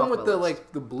left off. Is that the one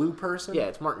with the blue person? Yeah,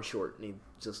 it's Martin Short, and he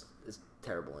just is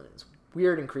terrible in it. It's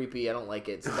weird and creepy. I don't like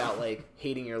it. It's about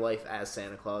hating your life as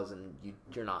Santa Claus, and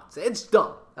you're not. It's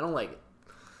dumb. I don't like it.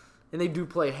 And they do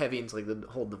play heavy into the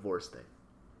whole divorce thing.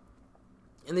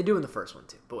 And they do in the first one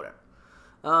too, but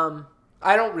whatever.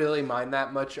 I don't really mind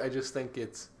that much. I just think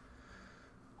it's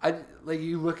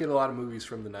you look at a lot of movies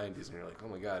from the 90s and you're like, "Oh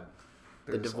my god."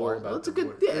 The divorce. Well, it's a good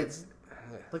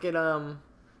look at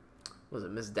was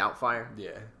it Miss Doubtfire?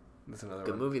 Yeah. That's another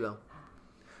good movie though.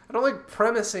 I don't like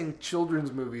premising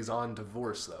children's movies on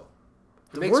divorce though.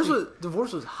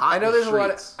 Divorce was hot. I know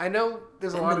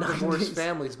there's a lot of 90s. divorced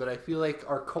families, but I feel like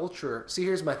our culture. See,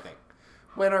 here's my thing: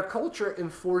 when our culture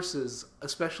enforces,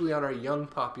 especially on our young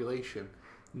population,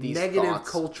 negative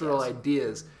cultural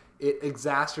ideas, it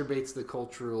exacerbates the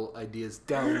cultural ideas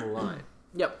down the line.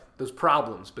 Yep, those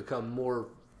problems become more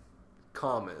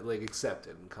common,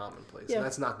 accepted and commonplace, and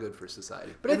that's not good for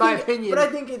society. But my opinion, I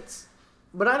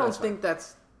don't think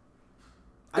that's.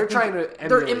 They're trying to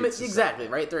emulate society. Exactly,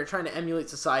 right? They're trying to emulate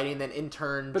society and then in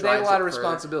turn But they have a lot of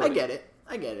responsibility. I get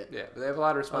it. Yeah, but they have a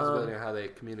lot of responsibility on how they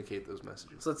communicate those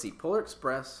messages. So let's see. Polar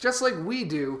Express. Just like we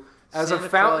do as Santa a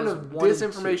fountain of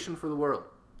disinformation for the world.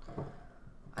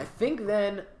 I think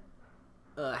then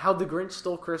How the Grinch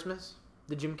Stole Christmas,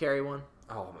 the Jim Carrey one.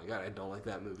 Oh my god, I don't like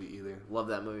that movie either. Love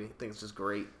that movie. I think it's just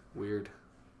great. Weird.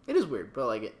 It is weird, but I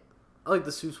like it. I like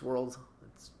the Seuss world.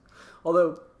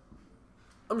 Although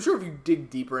I'm sure if you dig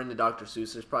deeper into Dr.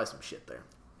 Seuss, there's probably some shit there.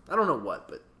 I don't know what,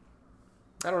 but...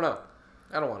 I don't know.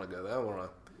 I don't want to go there.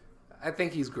 I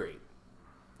think he's great.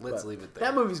 Let's leave it there.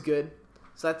 That movie's good.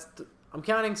 So I'm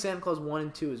counting Santa Claus 1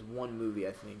 and 2 as one movie,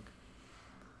 I think.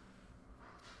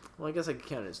 Well, I guess I could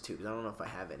count it as 2, because I don't know if I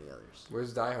have any others.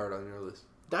 Where's Die Hard on your list?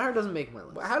 Die Hard doesn't make my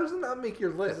list. How does it not make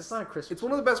your list? It's not a Christmas It's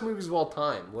one of the best movies of all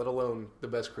time, let alone the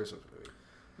best Christmas movie.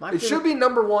 It should be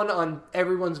number 1 on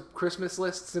everyone's Christmas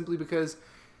list, simply because...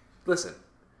 Listen,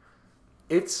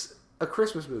 it's a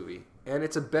Christmas movie, and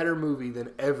it's a better movie than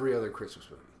every other Christmas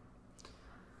movie.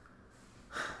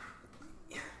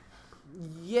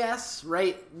 Yes,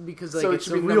 right? Because it's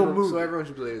a real movie. So everyone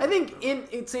should believe it. I think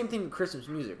it's same thing with Christmas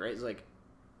music, right?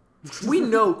 It's we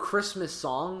know Christmas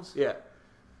songs. Yeah.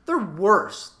 They're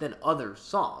worse than other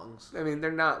songs. I mean,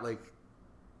 they're not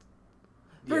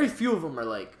Very few of them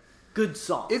are good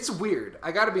songs. It's weird.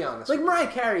 I gotta be honest. Mariah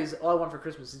Carey's "All I Want for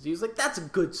Christmas Is You" is that's a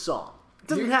good song. It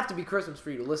doesn't have to be Christmas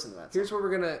for you to listen to that song. Here's what we're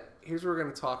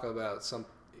gonna talk about.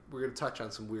 We're gonna touch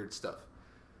on some weird stuff.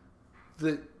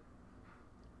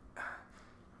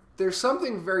 There's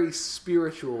something very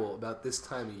spiritual about this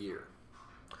time of year.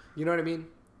 You know what I mean?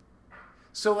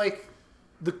 So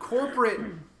the corporate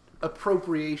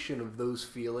appropriation of those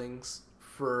feelings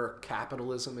for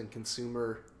capitalism and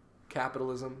consumer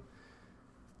capitalism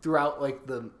throughout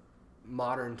the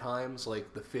modern times,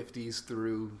 the 50s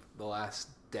through the last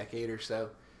decade or so,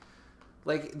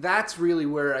 that's really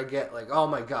where I get oh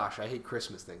my gosh, I hate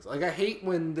Christmas things. I hate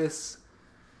when this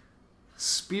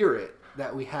spirit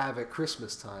that we have at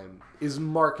Christmas time is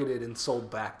marketed and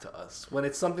sold back to us, when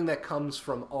it's something that comes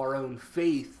from our own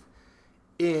faith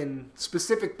in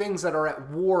specific things that are at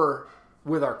war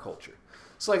with our culture.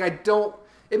 So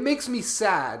it makes me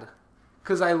sad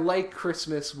because I like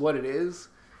Christmas what it is.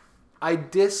 I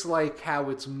dislike how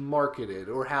it's marketed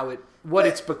or what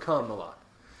it's become a lot.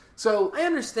 So I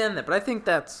understand that, but I think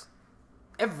that's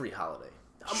every holiday.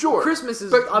 Sure, Christmas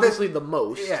is obviously the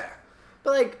most. Yeah,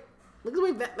 but look at the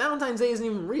way Valentine's Day isn't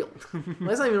even real.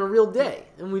 That's not even a real day,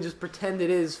 and we just pretend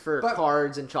it is for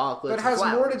cards and chocolates. But it has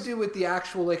more to do with the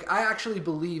actual. I actually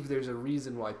believe there's a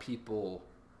reason why people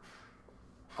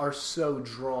are so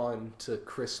drawn to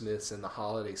Christmas and the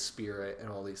holiday spirit and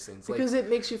all these things. Because it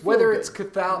makes you feel whether good. It's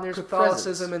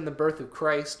Catholicism and the birth of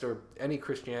Christ, or any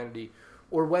Christianity,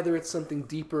 or whether it's something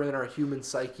deeper in our human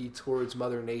psyche towards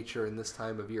Mother Nature in this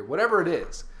time of year. Whatever it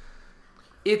is,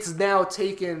 it's now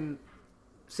taken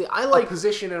a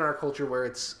position in our culture where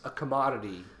it's a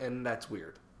commodity, and that's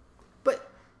weird.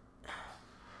 But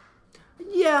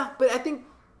Yeah, but I think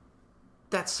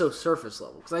that's so surface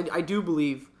level. Because I do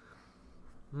believe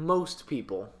most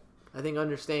people, I think,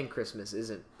 understand Christmas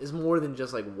is more than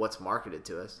just like what's marketed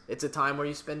to us. It's a time where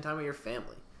you spend time with your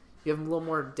family. You have a little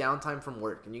more downtime from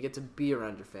work, and you get to be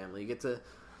around your family. You get to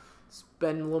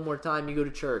spend a little more time. You go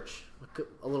to church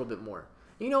a little bit more.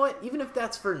 You know what? Even if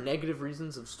that's for negative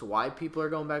reasons as to why people are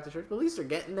going back to church, but at least they're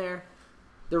getting there.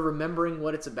 They're remembering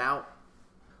what it's about.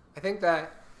 I think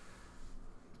that...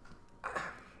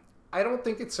 I don't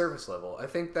think it's surface level. I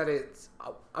think that it's...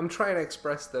 I'm trying to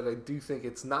express that I do think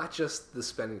it's not just the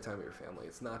spending time with your family.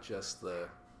 It's not just the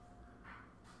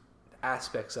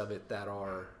aspects of it that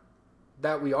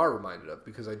we are reminded of,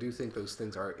 because I do think those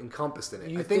things are encompassed in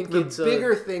it. I think the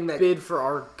bigger thing that... bid for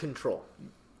our control.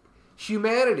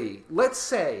 Humanity, let's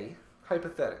say,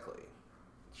 hypothetically,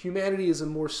 humanity is a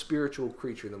more spiritual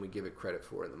creature than we give it credit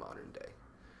for in the modern day.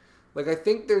 Like, I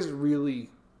think there's really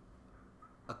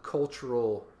a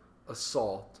cultural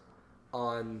assault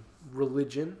on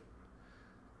religion,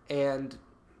 and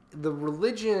the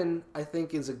religion, I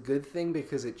think, is a good thing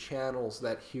because it channels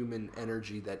that human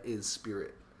energy that is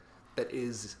spirit, that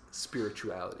is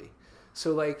spirituality.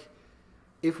 So, like,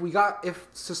 if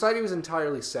society was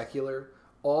entirely secular,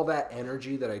 all that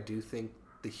energy that I do think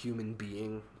the human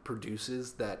being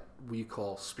produces that we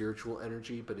call spiritual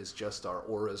energy, but is just our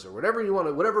auras or whatever you want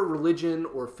to, whatever religion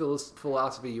or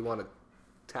philosophy you want to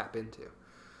tap into.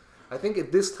 I think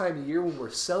at this time of year when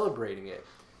we're celebrating it,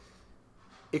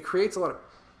 it creates a lot of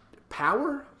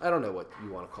power. I don't know what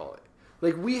you want to call it.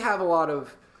 Like, we have a lot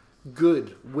of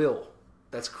goodwill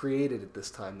that's created at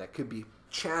this time that could be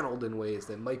channeled in ways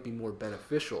that might be more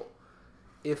beneficial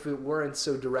if it weren't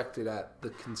so directed at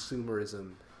the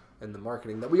consumerism and the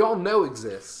marketing that we all know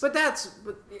exists. But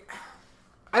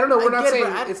I don't know. We're not saying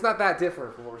it's not that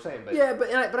different from what we're saying. But yeah,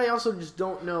 but I also just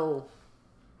don't know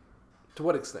to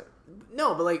what extent.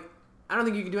 No, but like, I don't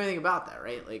think you can do anything about that,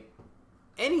 right? Like,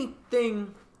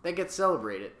 anything that gets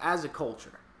celebrated as a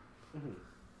culture.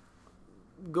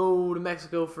 Mm-hmm. Go to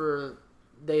Mexico for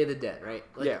Day of the Dead, right?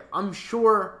 Like, yeah. I'm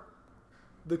sure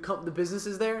the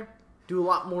businesses there do a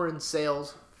lot more in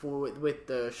sales with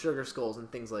the sugar skulls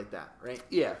and things like that, right?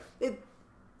 Yeah.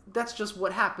 That's just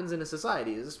what happens in a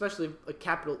society, especially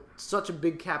such a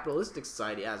big capitalistic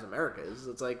society as America is.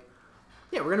 It's like,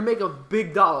 yeah, we're going to make a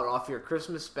big dollar off your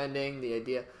Christmas spending, the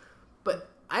idea. But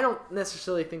I don't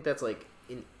necessarily think that's like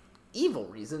an evil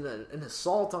reason, an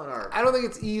assault on our... I don't think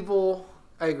it's evil.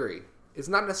 I agree. It's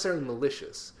not necessarily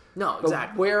malicious. No,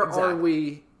 exactly. But where are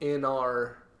we in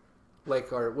our,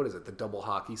 what is it, the double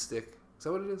hockey stick? Is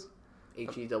that what it is?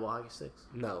 HE double hockey sticks?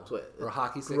 No. Or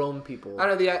hockey stick? Grown people. I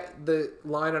don't know, the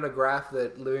line on a graph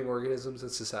that living organisms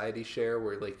and society share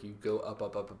where, like, you go up,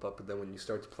 up, up, up, up, and then when you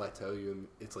start to plateau,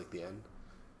 it's like the end.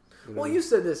 You know? Well, you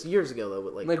said this years ago, though,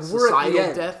 with, like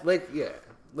societal death. Like, yeah.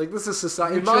 Like, this is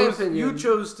society. In my opinion... You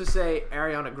chose to say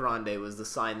Ariana Grande was the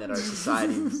sign that our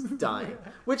society was dying,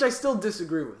 which I still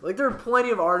disagree with. Like, there are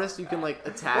plenty of artists you can, like,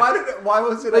 attack. Why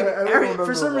was it... Like,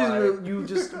 for some reason, you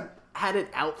just... had it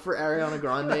out for Ariana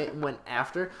Grande and went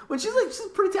after when she's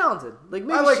pretty talented. Like,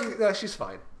 maybe she's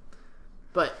fine.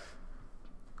 But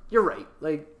you're right.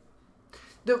 Like,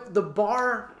 the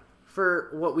bar for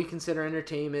what we consider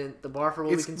entertainment, the bar for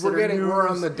what we consider news, we're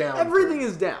on the down. Everything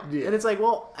is down, yeah. And it's like,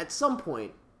 well, at some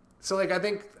point. So, like, I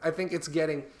think it's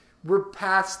getting. We're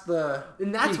past the.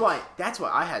 And that's why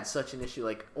I had such an issue.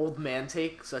 Like, Old Man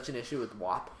Take such an issue with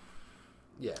WAP.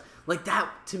 Yeah. Like, that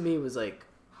to me was like,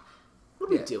 what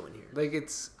are we doing here? Like,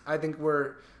 I think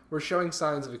we're showing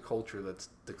signs of a culture that's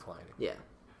declining. Yeah.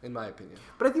 In my opinion.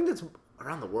 But I think that's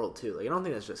around the world, too. Like, I don't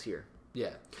think that's just here.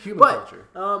 Yeah. Human culture.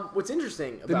 What's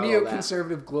interesting about the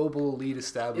neoconservative global elite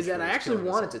establishment is that I actually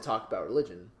wanted to talk about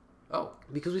religion. Oh.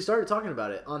 Because we started talking about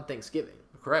it on Thanksgiving.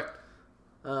 Correct.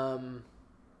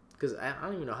 Because I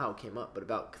don't even know how it came up, but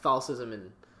about Catholicism,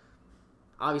 and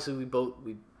obviously we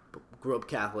grew up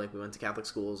Catholic. We went to Catholic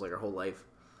schools like our whole life.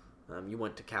 You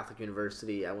went to Catholic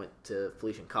University. I went to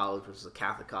Felician College, which is a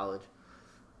Catholic college.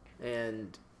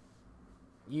 And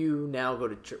you now go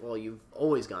to church. Well, you've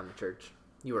always gone to church.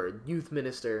 You are a youth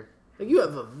minister. Like, you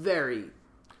have a very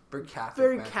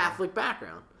Catholic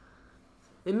background.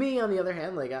 And me, on the other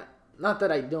hand, like, not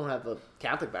that I don't have a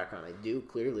Catholic background. I do,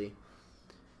 clearly.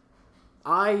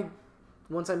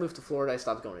 Once I moved to Florida, I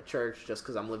stopped going to church just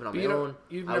because I'm living on my own.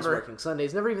 I was working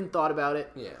Sundays. Never even thought about it.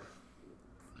 Yeah.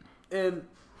 And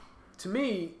to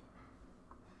me,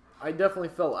 I definitely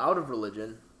fell out of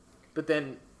religion, but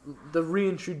then the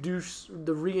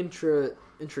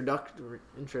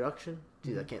introduction.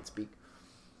 Geez, I can't speak.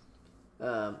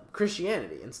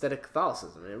 Christianity instead of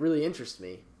Catholicism, and it really interests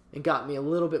me and got me a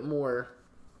little bit more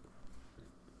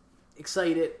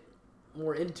excited,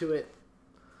 more into it.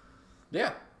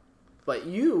 Yeah. But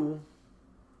you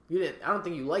didn't. I don't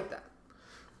think you like that.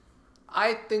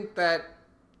 I think that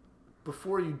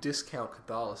before you discount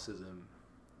Catholicism,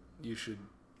 you should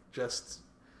just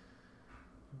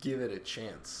give it a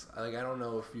chance. Like, I don't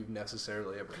know if you've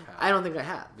necessarily ever had. I don't think I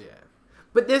have. Yeah.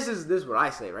 But this is what I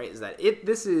say, right? Is that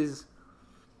this is.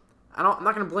 I'm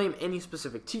not going to blame any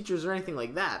specific teachers or anything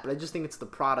like that, but I just think it's the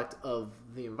product of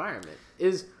the environment.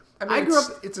 I grew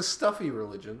up. It's a stuffy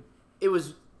religion. It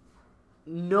was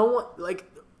no one like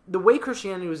the way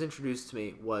Christianity was introduced to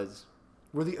me was.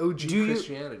 We're the OG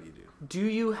Christianity, dude. Do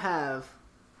you have?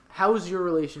 How's your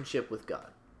relationship with God?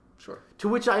 Sure. To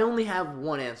which I only have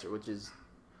one answer, which is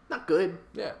not good.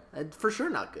 Yeah. For sure,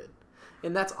 not good,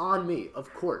 and that's on me,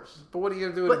 of course. But what are you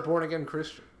gonna do with a born again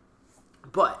Christian?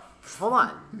 But hold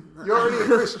on, you're already a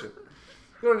Christian.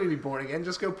 You don't need to be born again.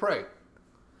 Just go pray.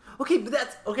 Okay, but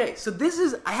that's okay. So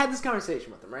I had this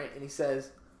conversation with him, right? And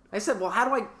I said, well, how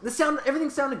do I? Everything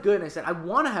sounded good, and I said, I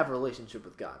want to have a relationship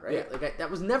with God, right? Yeah. Like that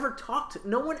was never talked to.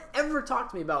 No one ever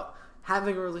talked to me about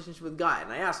having a relationship with God,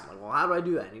 and I asked him, like, well, how do I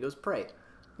do that? And he goes, pray.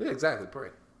 Yeah, exactly, pray.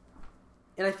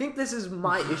 And I think this is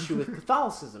my issue with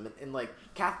Catholicism and like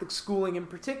Catholic schooling in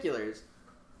particular. Is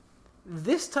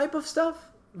this type of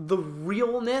stuff, the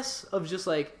realness of just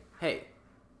like, hey,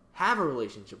 have a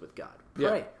relationship with God,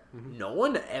 pray. Yeah. Mm-hmm. No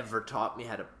one ever taught me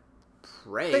how to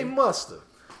pray. They must have.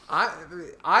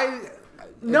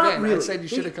 Not really. I said you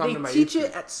should have come to my. They teach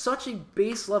it at such a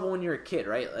base level when you're a kid,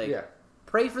 right? Like,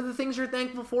 pray for the things you're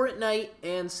thankful for at night,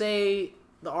 and say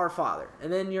the Our Father,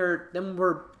 and then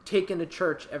we're taken to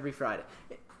church every Friday,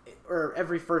 or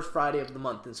every first Friday of the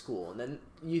month in school, and then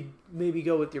you maybe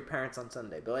go with your parents on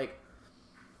Sunday. But like,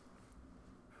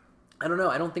 I don't know.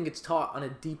 I don't think it's taught on a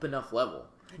deep enough level.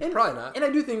 And, probably not. And I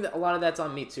do think that a lot of that's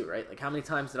on me too, right? Like, how many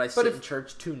times did I sit in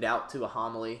church tuned out to a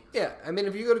homily? Yeah, I mean,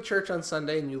 if you go to church on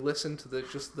Sunday and you listen to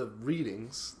just the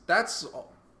readings, that's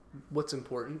what's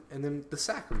important, and then the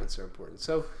sacraments are important.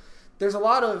 So there's a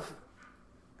lot of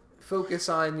focus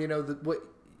on,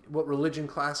 what religion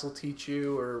class will teach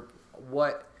you, or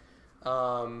what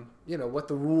what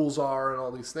the rules are and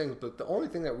all these things. But the only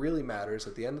thing that really matters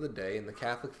at the end of the day in the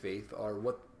Catholic faith are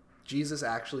what Jesus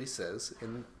actually says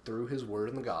through his word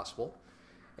in the gospel,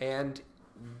 and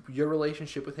your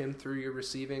relationship with him through your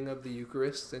receiving of the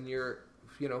Eucharist and your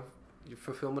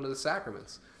fulfillment of the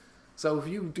sacraments. So if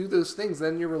you do those things,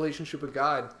 then your relationship with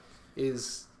God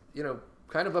is,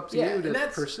 kind of up to you to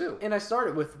pursue. And I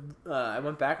started with, I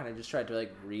went back and I just tried to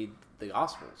like read the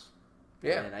Gospels.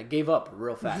 Yeah. And I gave up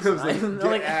real fast. Get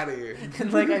out of here.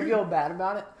 And like, I feel bad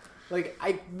about it. Like,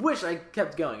 I wish I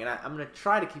kept going, and I'm going to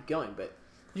try to keep going, but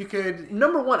you could.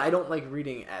 Number one, I don't like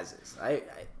reading as is.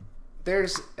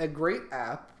 There's a great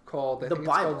app called the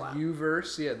Bible app.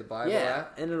 Uverse. Yeah, the Bible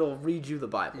app. And it'll read you the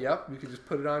Bible. Yep, you can just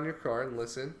put it on your car and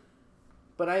listen.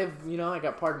 But I have, I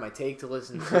got Part of My Take to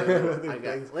listen to.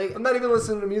 I'm not even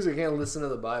listening to music. I can't listen to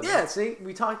the Bible. Yeah, see,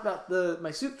 we talked about my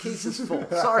suitcase is full.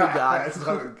 Sorry, God.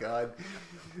 Oh, God.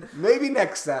 Maybe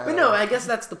next time. But no, I guess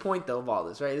that's the point, though, of all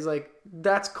this, right? It's like,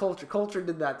 that's culture. Culture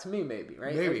did that to me, maybe,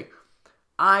 right? Maybe. Like,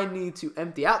 I need to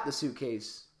empty out the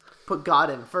suitcase, put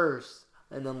God in first,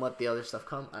 and then let the other stuff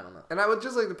come. I don't know. And I would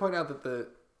just like to point out that the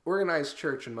organized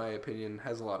church, in my opinion,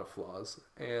 has a lot of flaws.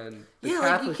 And the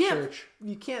Catholic Church...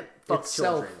 You can't fuck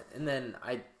itself, children. And then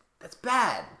that's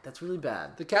bad. That's really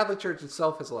bad. The Catholic Church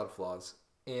itself has a lot of flaws.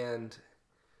 And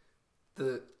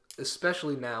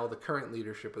especially now, the current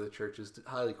leadership of the church is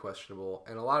highly questionable,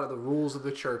 and a lot of the rules of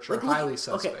the church are highly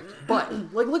suspect. Okay. But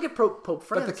look at Pope Francis.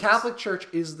 But the Catholic Church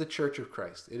is the Church of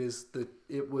Christ.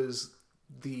 It was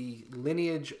the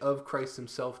lineage of Christ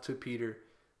himself to Peter.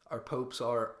 Our popes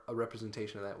are a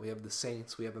representation of that. We have the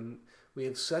saints. We have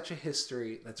such a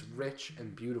history that's rich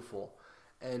and beautiful.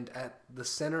 And at the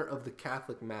center of the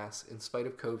Catholic Mass, in spite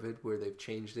of COVID, where they've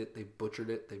changed it, they've butchered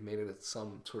it, they've made it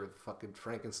some sort of fucking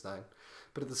Frankenstein.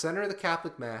 But at the center of the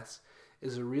Catholic Mass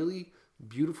is a really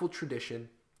beautiful tradition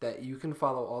that you can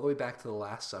follow all the way back to the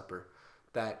Last Supper,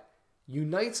 that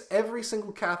unites every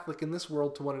single Catholic in this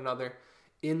world to one another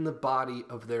in the body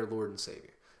of their Lord and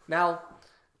Savior. Now,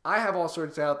 I have all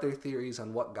sorts of out there theories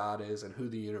on what God is and who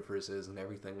the universe is and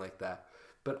everything like that.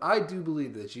 But I do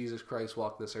believe that Jesus Christ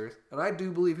walked this earth, and I do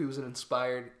believe he was an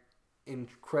inspired,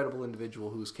 incredible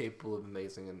individual who was capable of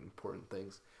amazing and important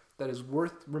things that is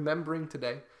worth remembering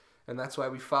today, and that's why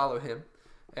we follow him.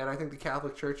 And I think the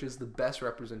Catholic Church is the best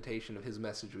representation of his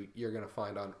message you're going to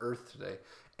find on earth today.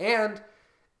 And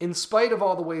in spite of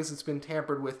all the ways it's been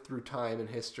tampered with through time and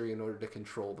history in order to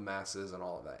control the masses and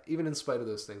all of that, even in spite of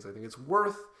those things, I think it's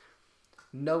worth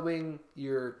knowing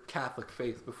your Catholic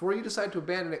faith before you decide to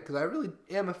abandon it, because I really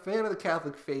am a fan of the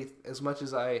Catholic faith as much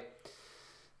as I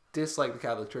dislike the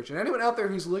Catholic Church. And anyone out there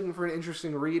who's looking for an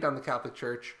interesting read on the Catholic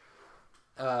Church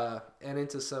and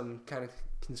into some kind of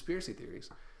conspiracy theories,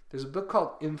 there's a book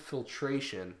called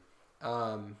Infiltration.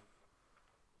 And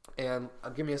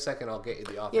give me a second, I'll get you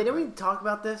the author. Yeah, didn't we talk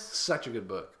about this? Such a good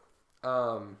book.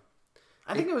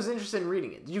 I think I was interested in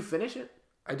reading it. Did you finish it?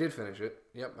 I did finish it.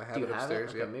 Yep, I have it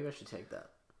upstairs. Okay, yep. Maybe I should take that.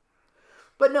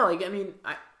 But no, like, I mean,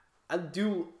 I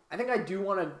think I do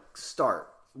want to start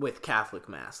with Catholic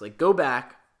Mass. Like, go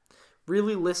back,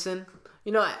 really listen.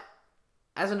 You know,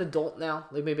 as an adult now,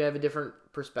 like, maybe I have a different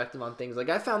perspective on things. Like,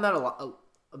 I found that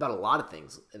about a lot of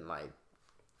things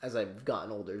as I've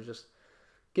gotten older. Just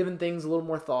giving things a little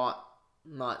more thought,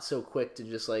 not so quick to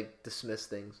just, like, dismiss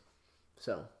things.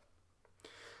 So,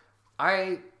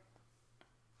 I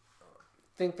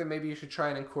think that maybe you should try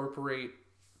and incorporate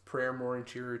prayer more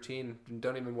into your routine, and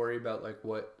don't even worry about like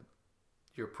what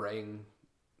you're praying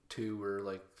to or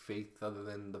like faith, other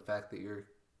than the fact that you're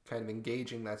kind of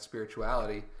engaging that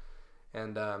spirituality.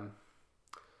 And and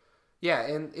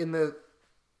in the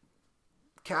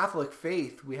Catholic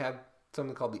faith, we have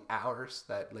something called the hours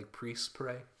that like priests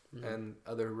pray and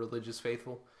other religious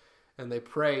faithful, and they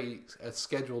pray at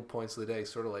scheduled points of the day,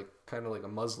 sort of like kind of like a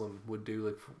Muslim would do,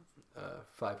 like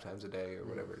 5 times a day or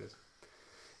whatever it is.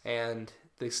 And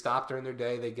they stop during their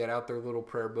day, they get out their little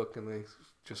prayer book, and they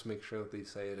just make sure that they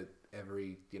say it at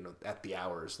every, at the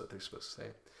hours that they're supposed to say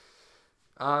it.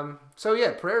 So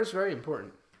yeah, prayer is very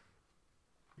important.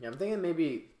 Yeah, I'm thinking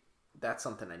maybe that's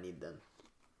something I need then.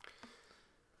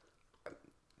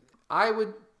 I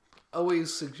would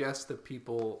always suggest that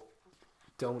people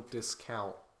don't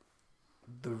discount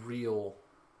the real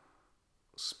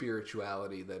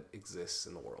spirituality that exists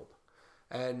in the world.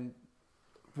 And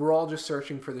we're all just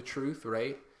searching for the truth,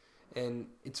 right? And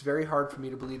it's very hard for me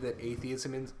to believe that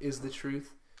atheism is the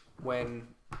truth when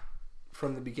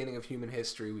from the beginning of human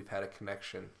history we've had a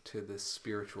connection to this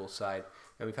spiritual side,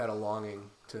 and we've had a longing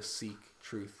to seek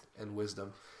truth and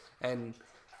wisdom. And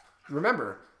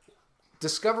remember,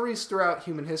 discoveries throughout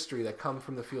human history that come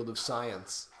from the field of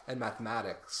science and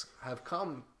mathematics have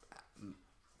come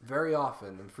very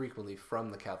often and frequently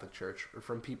from the Catholic Church, or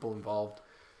from people involved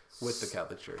with the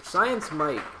Catholic Church. Science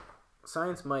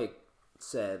Mike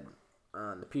said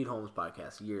on the Pete Holmes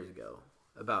podcast years ago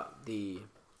about the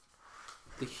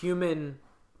human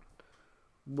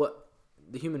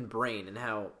brain and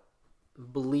how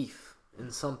belief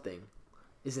in something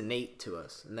is innate to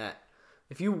us, and that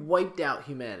if you wiped out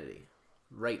humanity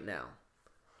right now,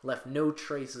 left no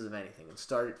traces of anything, and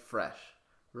started fresh,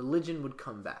 religion would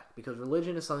come back, because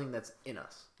religion is something that's in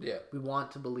us. Yeah, we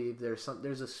want to believe there's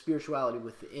a spirituality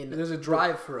within. There's a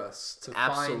drive for us to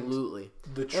find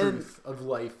the truth of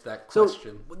life. That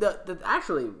question. So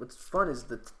actually, what's fun is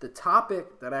the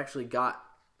topic that actually got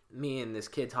me and this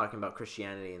kid talking about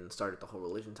Christianity and started the whole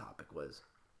religion topic was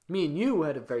me and you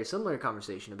had a very similar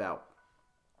conversation about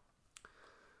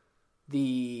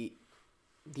the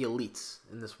elites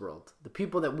in this world, the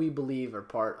people that we believe are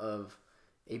part of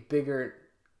a bigger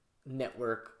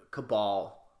network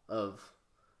cabal of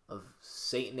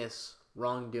Satanists,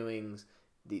 wrongdoings,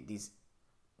 these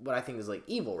what I think is like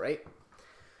evil, right?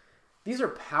 These are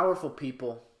powerful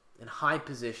people in high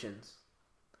positions,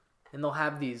 and they'll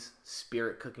have these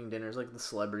spirit cooking dinners, like the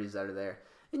celebrities that are there.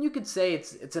 And you could say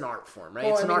it's an art form, right?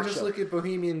 Well, it's an art just show. Look at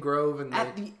Bohemian Grove, and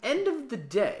at the end of the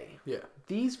day,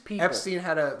 these people, Epstein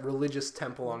had a religious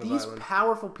temple on his island. These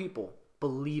powerful people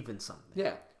believe in something.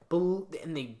 Yeah.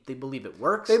 And they believe it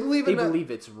works. They believe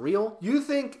it's real. You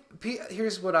think...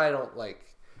 Here's what I don't like.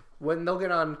 When they'll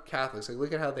get on Catholics, like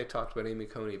look at how they talked about Amy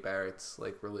Coney Barrett's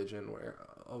like religion, where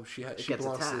she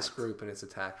belongs to this group and it's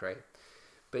attacked, right?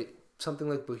 But something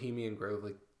like Bohemian Grove,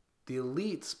 like the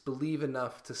elites believe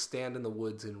enough to stand in the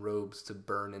woods in robes to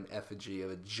burn an effigy of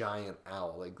a giant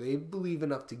owl. Like they believe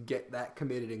enough to get that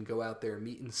committed and go out there and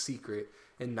meet in secret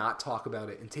and not talk about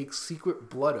it and take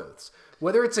secret blood oaths.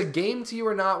 Whether it's a game to you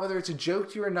or not, whether it's a joke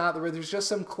to you or not, whether there's just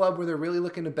some club where they're really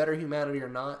looking to better humanity or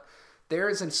not, there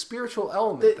is a spiritual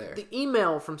element there. The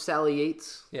email from Sally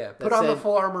Yates. Yeah, put on the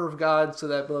full armor of God so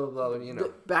that blah, blah, blah,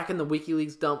 Back in the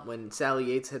WikiLeaks dump when Sally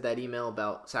Yates had that email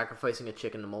about sacrificing a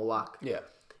chicken to Moloch. Yeah.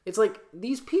 It's like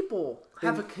these people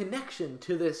have a connection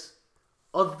to this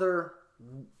other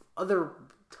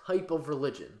type of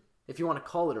religion, if you want to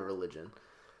call it a religion.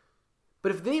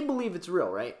 But if they believe it's real,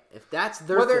 right? If that's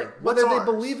their thing, whether they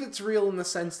believe it's real in the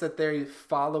sense that they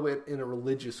follow it in a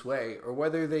religious way, or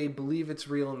whether they believe it's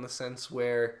real in the sense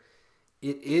where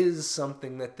it is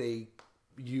something that they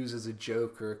use as a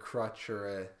joke or a crutch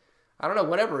or I don't know,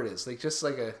 whatever it is, like just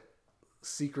like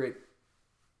secret,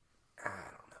 I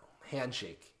don't know,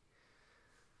 handshake.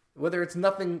 Whether it's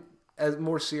nothing as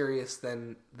more serious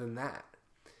than that.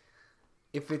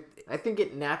 I think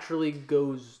it naturally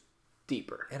goes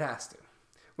deeper. It has to.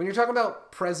 When you're talking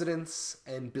about presidents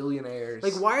and billionaires,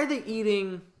 like, why are they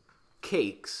eating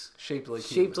cakes shaped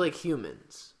like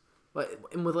humans?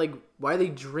 And with like, why are they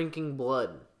drinking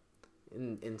blood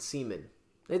and semen?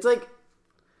 It's like,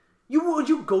 would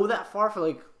you go that far for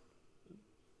like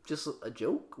just a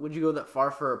joke? Would you go that far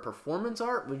for a performance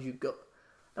art? Would you go?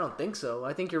 I don't think so.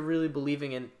 I think you're really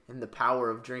believing in the power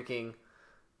of drinking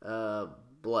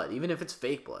blood, even if it's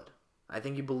fake blood. I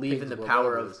think you believe in the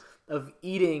power of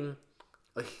eating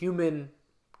a human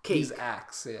cake. These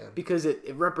acts, yeah. Because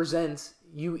it represents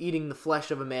you eating the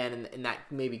flesh of a man, and that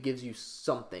maybe gives you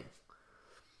something.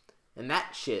 And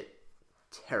that shit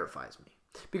terrifies me.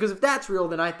 Because if that's real,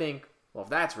 then I think, well, if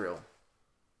that's real,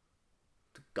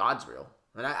 God's real.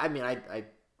 And I mean, I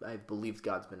believed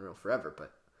God's been real forever,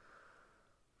 but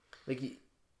like,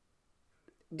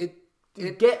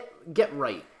 get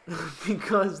right.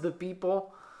 Because the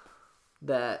people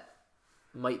that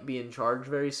might be in charge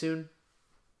very soon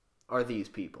are these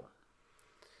people.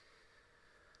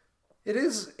 It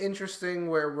is interesting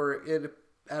where we're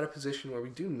at a position where we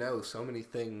do know so many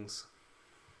things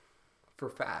for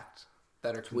fact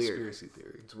that are conspiracy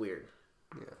theory. It's weird.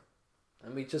 Yeah.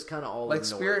 And we just kind of all like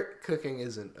spirit cooking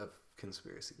isn't a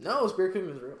conspiracy theory. No, spirit cooking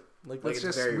is real. Like let's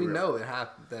just we real. Know it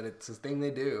happened, that it's a thing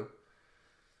they do.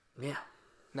 Yeah.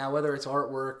 Now whether it's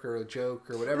artwork or a joke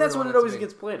or whatever, and that's what it always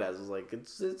gets played as. Is like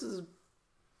it's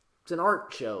an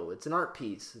art show. It's an art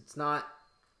piece. It's not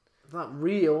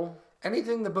real.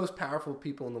 Anything the most powerful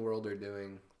people in the world are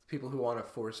doing, people who want to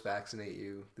force vaccinate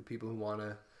you, the people who want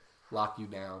to lock you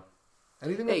down,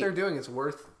 anything that they're doing is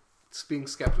worth being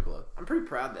skeptical of. I'm pretty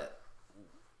proud that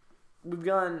we've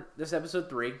gone this episode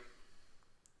 3.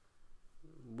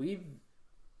 We've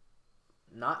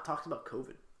not talked about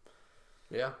COVID.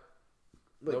 Yeah.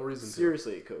 Like, no reason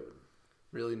seriously, to. COVID.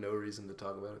 Really no reason to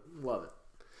talk about it. Love it.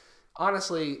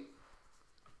 Honestly,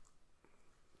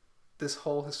 this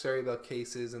whole hysteria about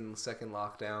cases and the second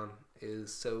lockdown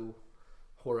is so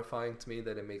horrifying to me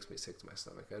that it makes me sick to my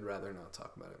stomach. I'd rather not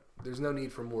talk about it. There's no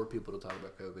need for more people to talk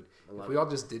about COVID. If we all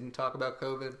just didn't talk about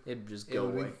COVID, it'd just go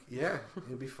away.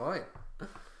 It'd be fine.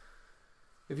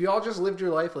 If you all just lived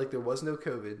your life like there was no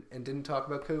COVID and didn't talk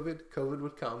about COVID, COVID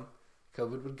would come,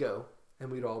 COVID would go, and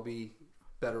we'd all be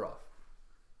better off.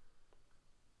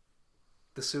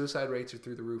 The suicide rates are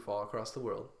through the roof all across the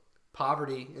world.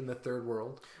 Poverty in the third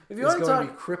world is going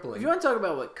to be crippling. If you want to talk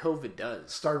about what COVID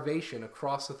does. Starvation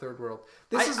across the third world.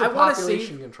 This is a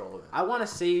population control event. I want to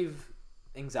save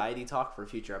anxiety talk for a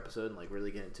future episode and like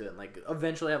really get into it and like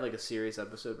eventually have like a serious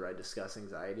episode where I discuss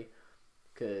anxiety.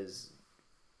 Because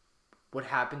what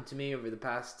happened to me over the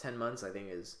past 10 months I think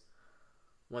is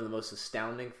one of the most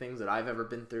astounding things that I've ever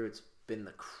been through. It's been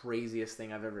the craziest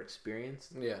thing I've ever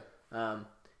experienced. Yeah.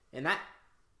 And that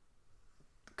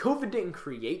COVID didn't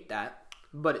create that,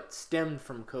 but it stemmed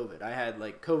from COVID. I had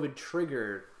like COVID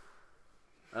triggered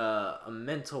a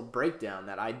mental breakdown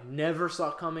that I never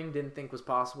saw coming, didn't think was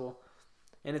possible.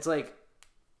 And it's like,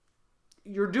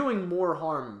 you're doing more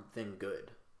harm than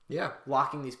good. Yeah.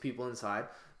 Locking these people inside,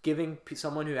 giving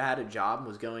someone who had a job and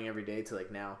was going every day to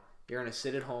like, now you're going to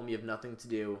sit at home, you have nothing to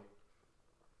do,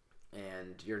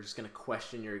 and you're just going to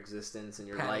question your existence and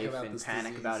your life and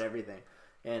panic about everything.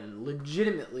 And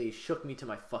legitimately shook me to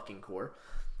my fucking core.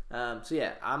 So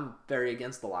yeah, I'm very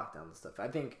against the lockdown and stuff. I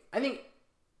think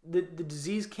the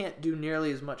disease can't do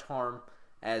nearly as much harm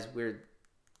as we're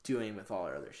doing with all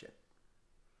our other shit.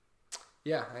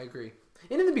 Yeah, I agree.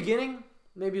 And in the beginning,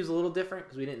 maybe it was a little different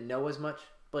because we didn't know as much.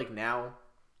 But like now,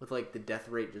 with like the death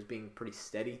rate just being pretty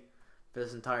steady for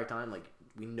this entire time, like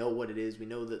we know what it is. We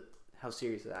know that how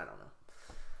serious it is. I don't know.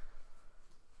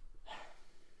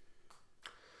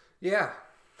 Yeah.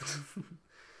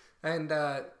 And,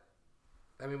 I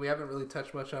mean, we haven't really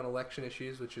touched much on election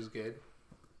issues, which is good.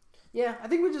 Yeah, I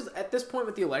think we just, at this point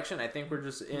with the election, I think we're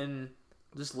just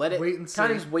let it, wait and see.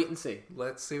 Kind of just wait and see.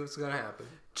 Let's see what's going to happen.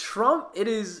 Trump, it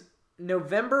is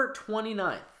November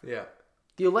 29th. Yeah.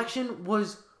 The election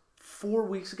was 4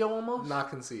 weeks ago almost. Not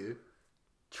conceded.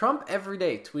 Trump every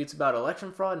day tweets about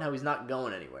election fraud and how he's not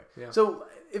going anywhere. Yeah. So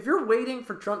if you're waiting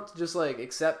for Trump to just like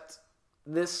accept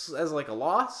this as like a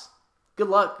loss, good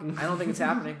luck. I don't think it's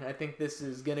happening. I think this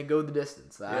is going to go the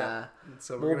distance. Yeah.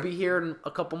 So we'll be here in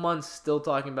a couple months still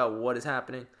talking about what is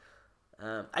happening.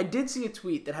 I did see a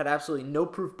tweet that had absolutely no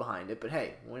proof behind it, but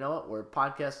hey, you know what? We're a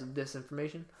podcast of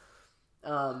disinformation.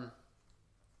 And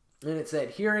it said,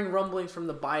 hearing rumblings from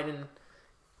the Biden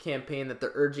campaign that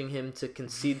they're urging him to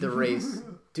concede the race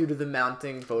due to the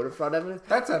mounting voter fraud evidence.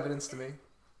 That's evidence to me.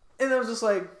 And I was just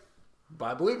like,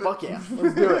 I believe it. fuck yeah,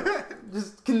 let's do it.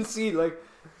 Just concede, like,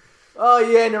 oh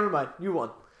yeah, never mind, you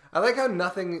won. I like how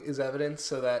nothing is evidence,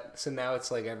 so now it's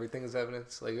like everything is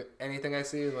evidence. Like anything I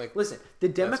see is like. Listen, the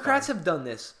Democrats have done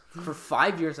this for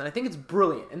 5 years, and I think it's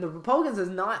brilliant. And the Republicans has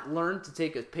not learned to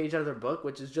take a page out of their book,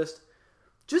 which is just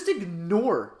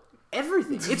ignore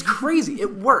everything. It's crazy.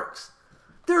 It works.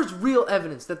 There's real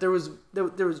evidence that there was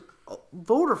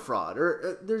voter fraud,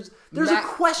 or there's a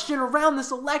question around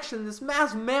this election, this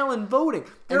mass mail-in voting.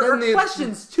 There are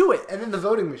questions to it, and then the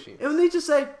voting machine. And they just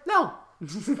say no.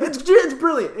 It's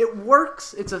brilliant. It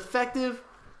works. It's effective.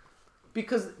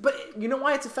 But you know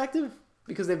why it's effective?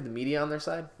 Because they have the media on their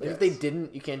side. Like, yes. If they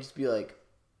didn't, you can't just be like,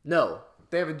 no.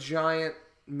 They have a giant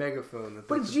megaphone that.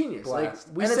 But it's genius. Blast.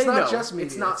 Like we and say, it's not no, just media.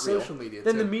 It's not it's real. Social media.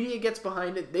 Then too. the media gets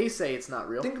behind it. They say it's not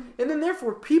real, and then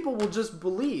therefore people will just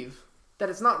believe that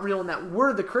it's not real and that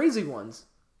we're the crazy ones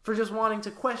for just wanting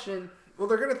to question. Well,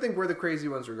 they're going to think we're the crazy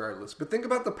ones regardless. But think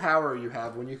about the power you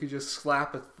have when you could just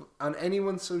slap on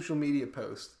anyone's social media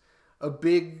post a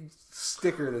big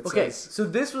sticker that says... Okay, so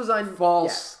this was on...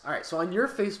 False. Yeah. All right, so on your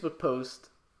Facebook post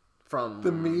from...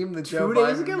 The meme, the 2 Joe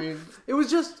days Biden ago, meme. It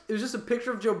was just a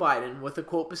picture of Joe Biden with a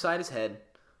quote beside his head.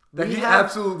 That he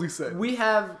absolutely said. We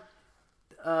have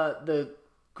the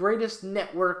greatest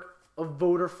network of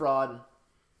voter fraud,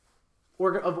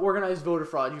 of organized voter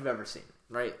fraud you've ever seen.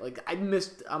 Right? Like,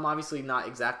 I'm obviously not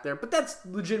exact there, but that's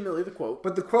legitimately the quote.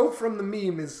 But the quote from the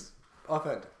meme is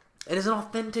authentic. It is an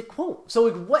authentic quote. So,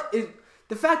 like,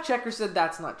 the fact checker said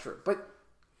that's not true. But,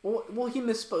 well, he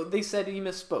misspoke. They said he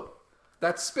misspoke.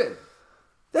 That's spin.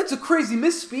 That's a crazy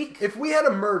misspeak. If we had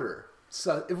a murder,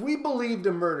 so if we believed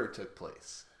a murder took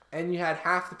place, and you had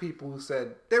half the people who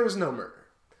said there was no murder,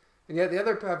 and yet the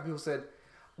other half of people said,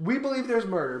 we believe there's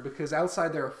murder because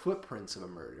outside there are footprints of a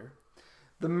murder.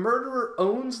 The murderer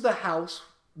owns the house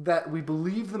that we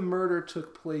believe the murder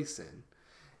took place in.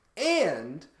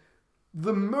 And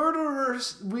the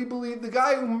murderers, we believe the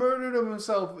guy who murdered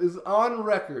himself is on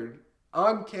record,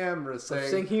 on camera,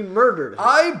 saying he murdered him.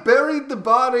 I buried the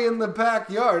body in the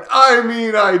backyard. I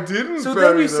mean, I didn't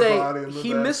bury the body in the backyard.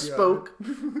 He misspoke.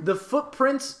 The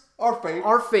footprints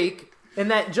are fake. And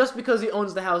that just because he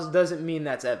owns the house doesn't mean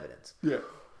that's evidence. Yeah.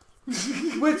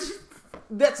 Which...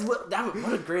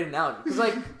 what a great analogy. Because,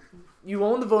 like, you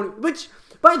own the voting... Which,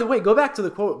 by the way, go back to the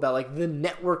quote about, like, the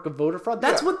network of voter fraud.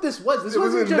 That's what this was. This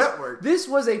wasn't just... network. This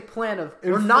was a plan of,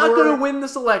 we're not going to win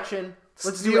this election.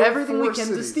 Let's do everything we can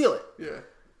to steal it. Yeah.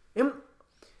 And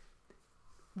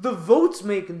the votes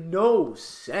make no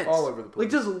sense. All over the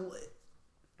place. Like, just...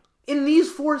 In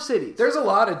these 4 cities. There's a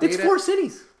lot of data. It's 4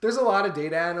 cities. There's a lot of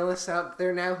data analysts out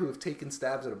there now who have taken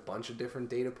stabs at a bunch of different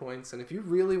data points. And if you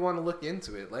really want to look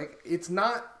into it, like, it's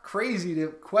not crazy to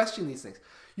question these things.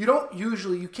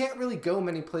 You can't really go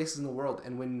many places in the world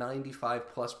and win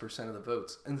 95+% of the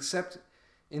votes, except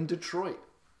in Detroit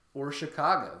or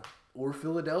Chicago or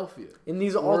Philadelphia. And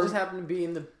these all just happen to be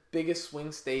in the biggest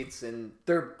swing states, and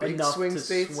they're big enough swing to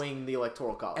states, swing the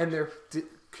electoral college. And they're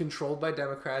controlled by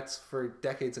Democrats for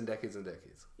decades and decades and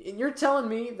decades. And you're telling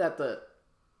me that the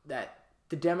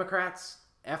Democrats,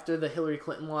 after the Hillary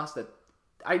Clinton loss, that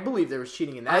I believe there was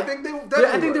cheating in that. I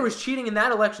think there was cheating in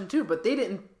that election too, but they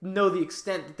didn't know the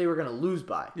extent that they were going to lose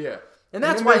by. Yeah, and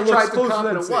that's why it looks closer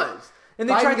than it was. And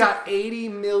they got 80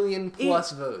 million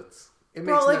plus votes. It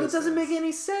makes it doesn't make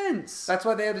any sense. That's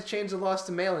why they had to change the laws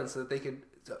to mail-in so that they could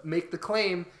make the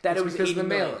claim that it was because of the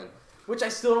mail-in. Which I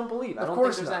still don't believe. I don't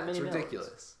think there's that many mail-ins. It's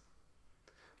ridiculous.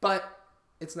 But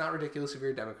it's not ridiculous if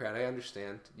you're a Democrat. I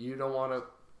understand. You don't want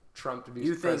Trump to be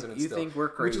president still. You think we're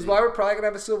crazy. Which is why we're probably going to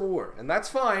have a civil war. And that's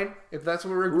fine if that's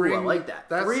what we're agreeing. I like that.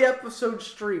 3-episode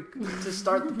streak to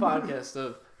start the podcast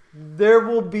of there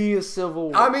will be a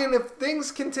civil war. I mean, if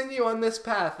things continue on this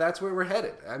path, that's where we're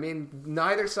headed. I mean,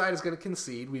 neither side is going to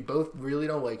concede. We both really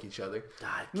don't like each other.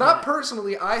 Not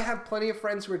personally. I have plenty of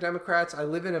friends who are Democrats. I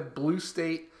live in a blue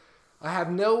state. I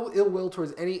have no ill will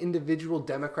towards any individual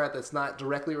Democrat that's not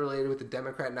directly related with the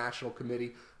Democrat National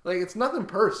Committee. Like, it's nothing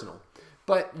personal.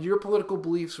 But your political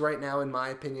beliefs right now, in my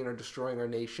opinion, are destroying our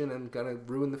nation and going to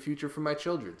ruin the future for my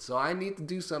children. So I need to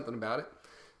do something about it.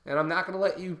 And I'm not going to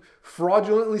let you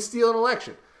fraudulently steal an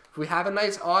election. If we have a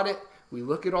nice audit, we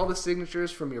look at all the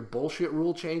signatures from your bullshit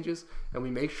rule changes, and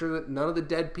we make sure that none of the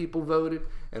dead people voted,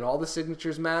 and all the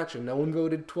signatures match, and no one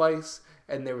voted twice,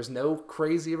 and there was no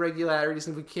crazy irregularities.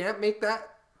 And if we can't make that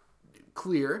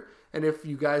clear, and if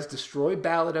you guys destroy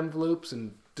ballot envelopes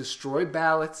and destroy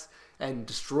ballots and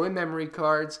destroy memory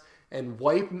cards and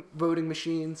wipe voting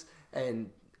machines and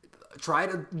try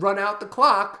to run out the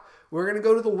clock, We're going to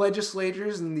go to the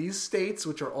legislatures in these states,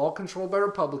 which are all controlled by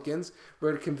Republicans. We're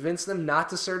going to convince them not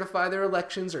to certify their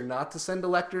elections or not to send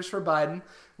electors for Biden.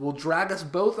 We'll drag us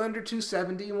both under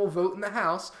 270 and we'll vote in the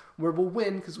House where we'll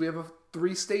win because we have a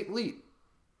 3-state lead,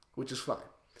 which is fine.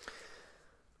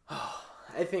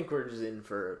 I think we're just in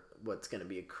for what's going to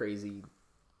be a crazy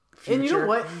Future. And you know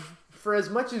what? For as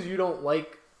much as you don't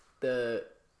like the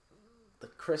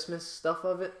Christmas stuff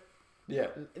of it, yeah,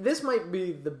 this might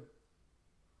be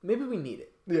maybe we need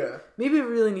it. Yeah, maybe we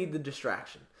really need the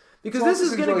distraction because this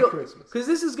is going to go. Christmas. Because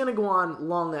this is going to go on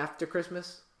long after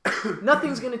Christmas.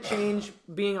 Nothing's going to change.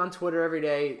 Being on Twitter every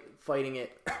day, fighting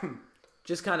it.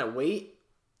 Just kind of wait,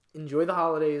 enjoy the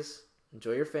holidays,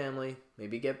 enjoy your family,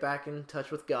 maybe get back in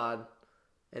touch with God,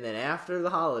 and then after the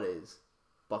holidays,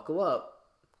 buckle up.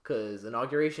 Because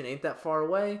inauguration ain't that far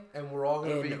away. And we're all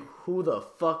going to be... who the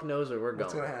fuck knows where we're going.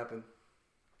 What's going to happen?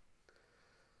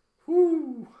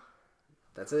 Woo!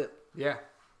 That's it. Yeah.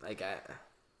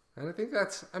 And I think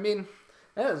that's... I mean...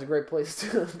 That was a great place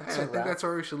to I think that's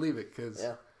where we should leave it. Because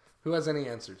who has any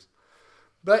answers?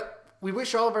 But we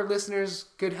wish all of our listeners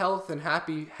good health and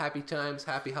happy times,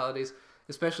 happy holidays.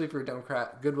 Especially if you're a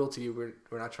Democrat. Goodwill to you.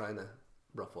 We're not trying to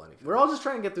ruffle anything. We're all just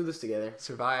trying to get through this together.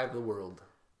 Survive the world.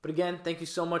 But again, thank you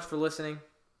so much for listening.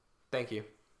 Thank you.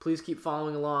 Please keep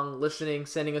following along, listening,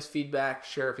 sending us feedback.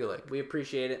 Share if you like. We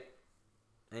appreciate it.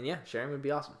 And yeah, sharing would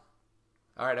be awesome.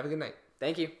 All right, have a good night.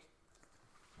 Thank you.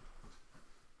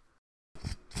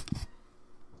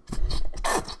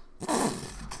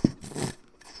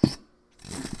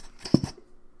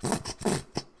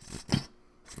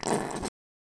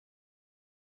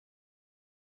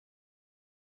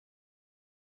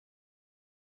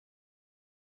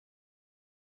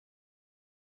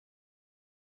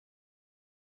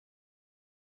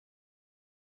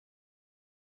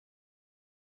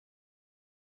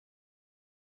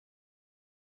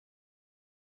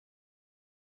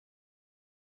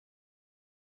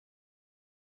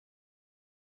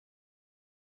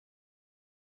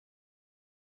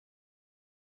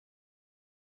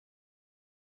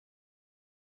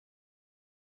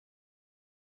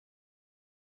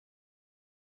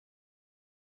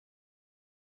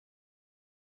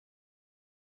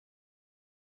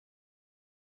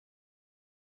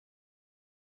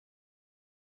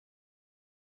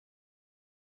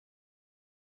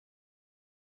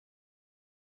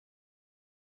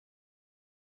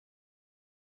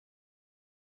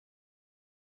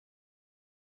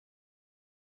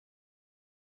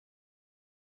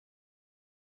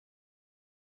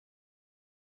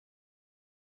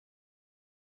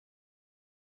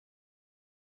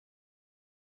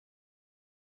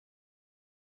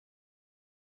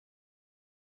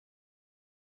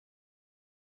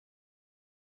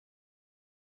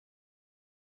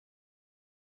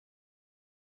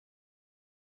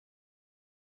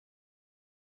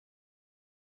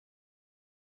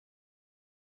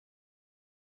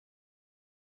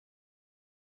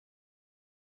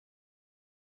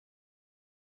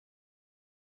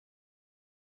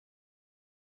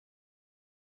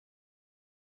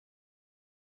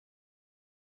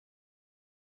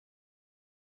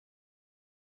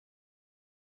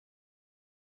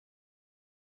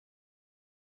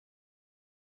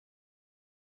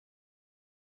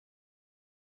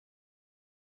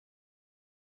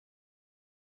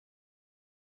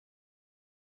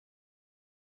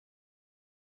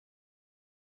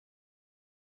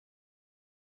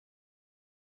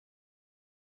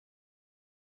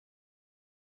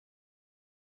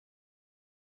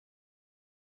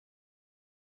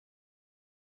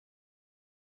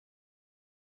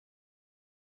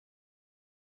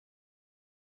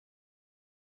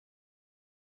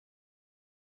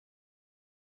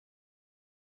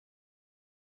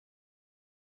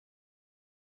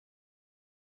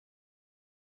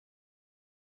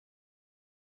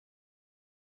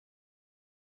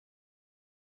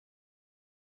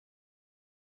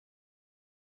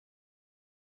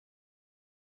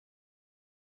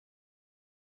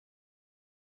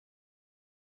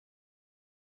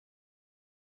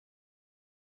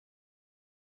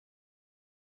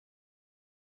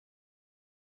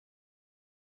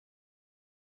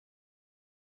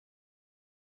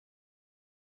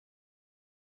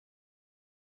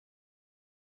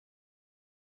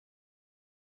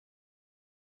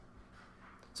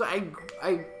 So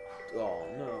oh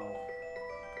no.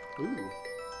 Ooh,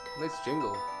 nice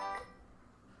jingle.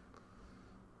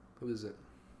 Who is it?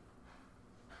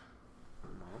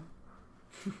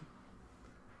 Mom.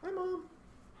 Hi, Mom.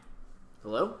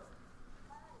 Hello?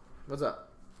 What's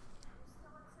up?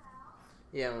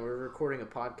 Yeah, we're recording a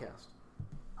podcast.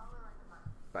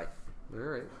 Bye. All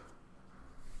right.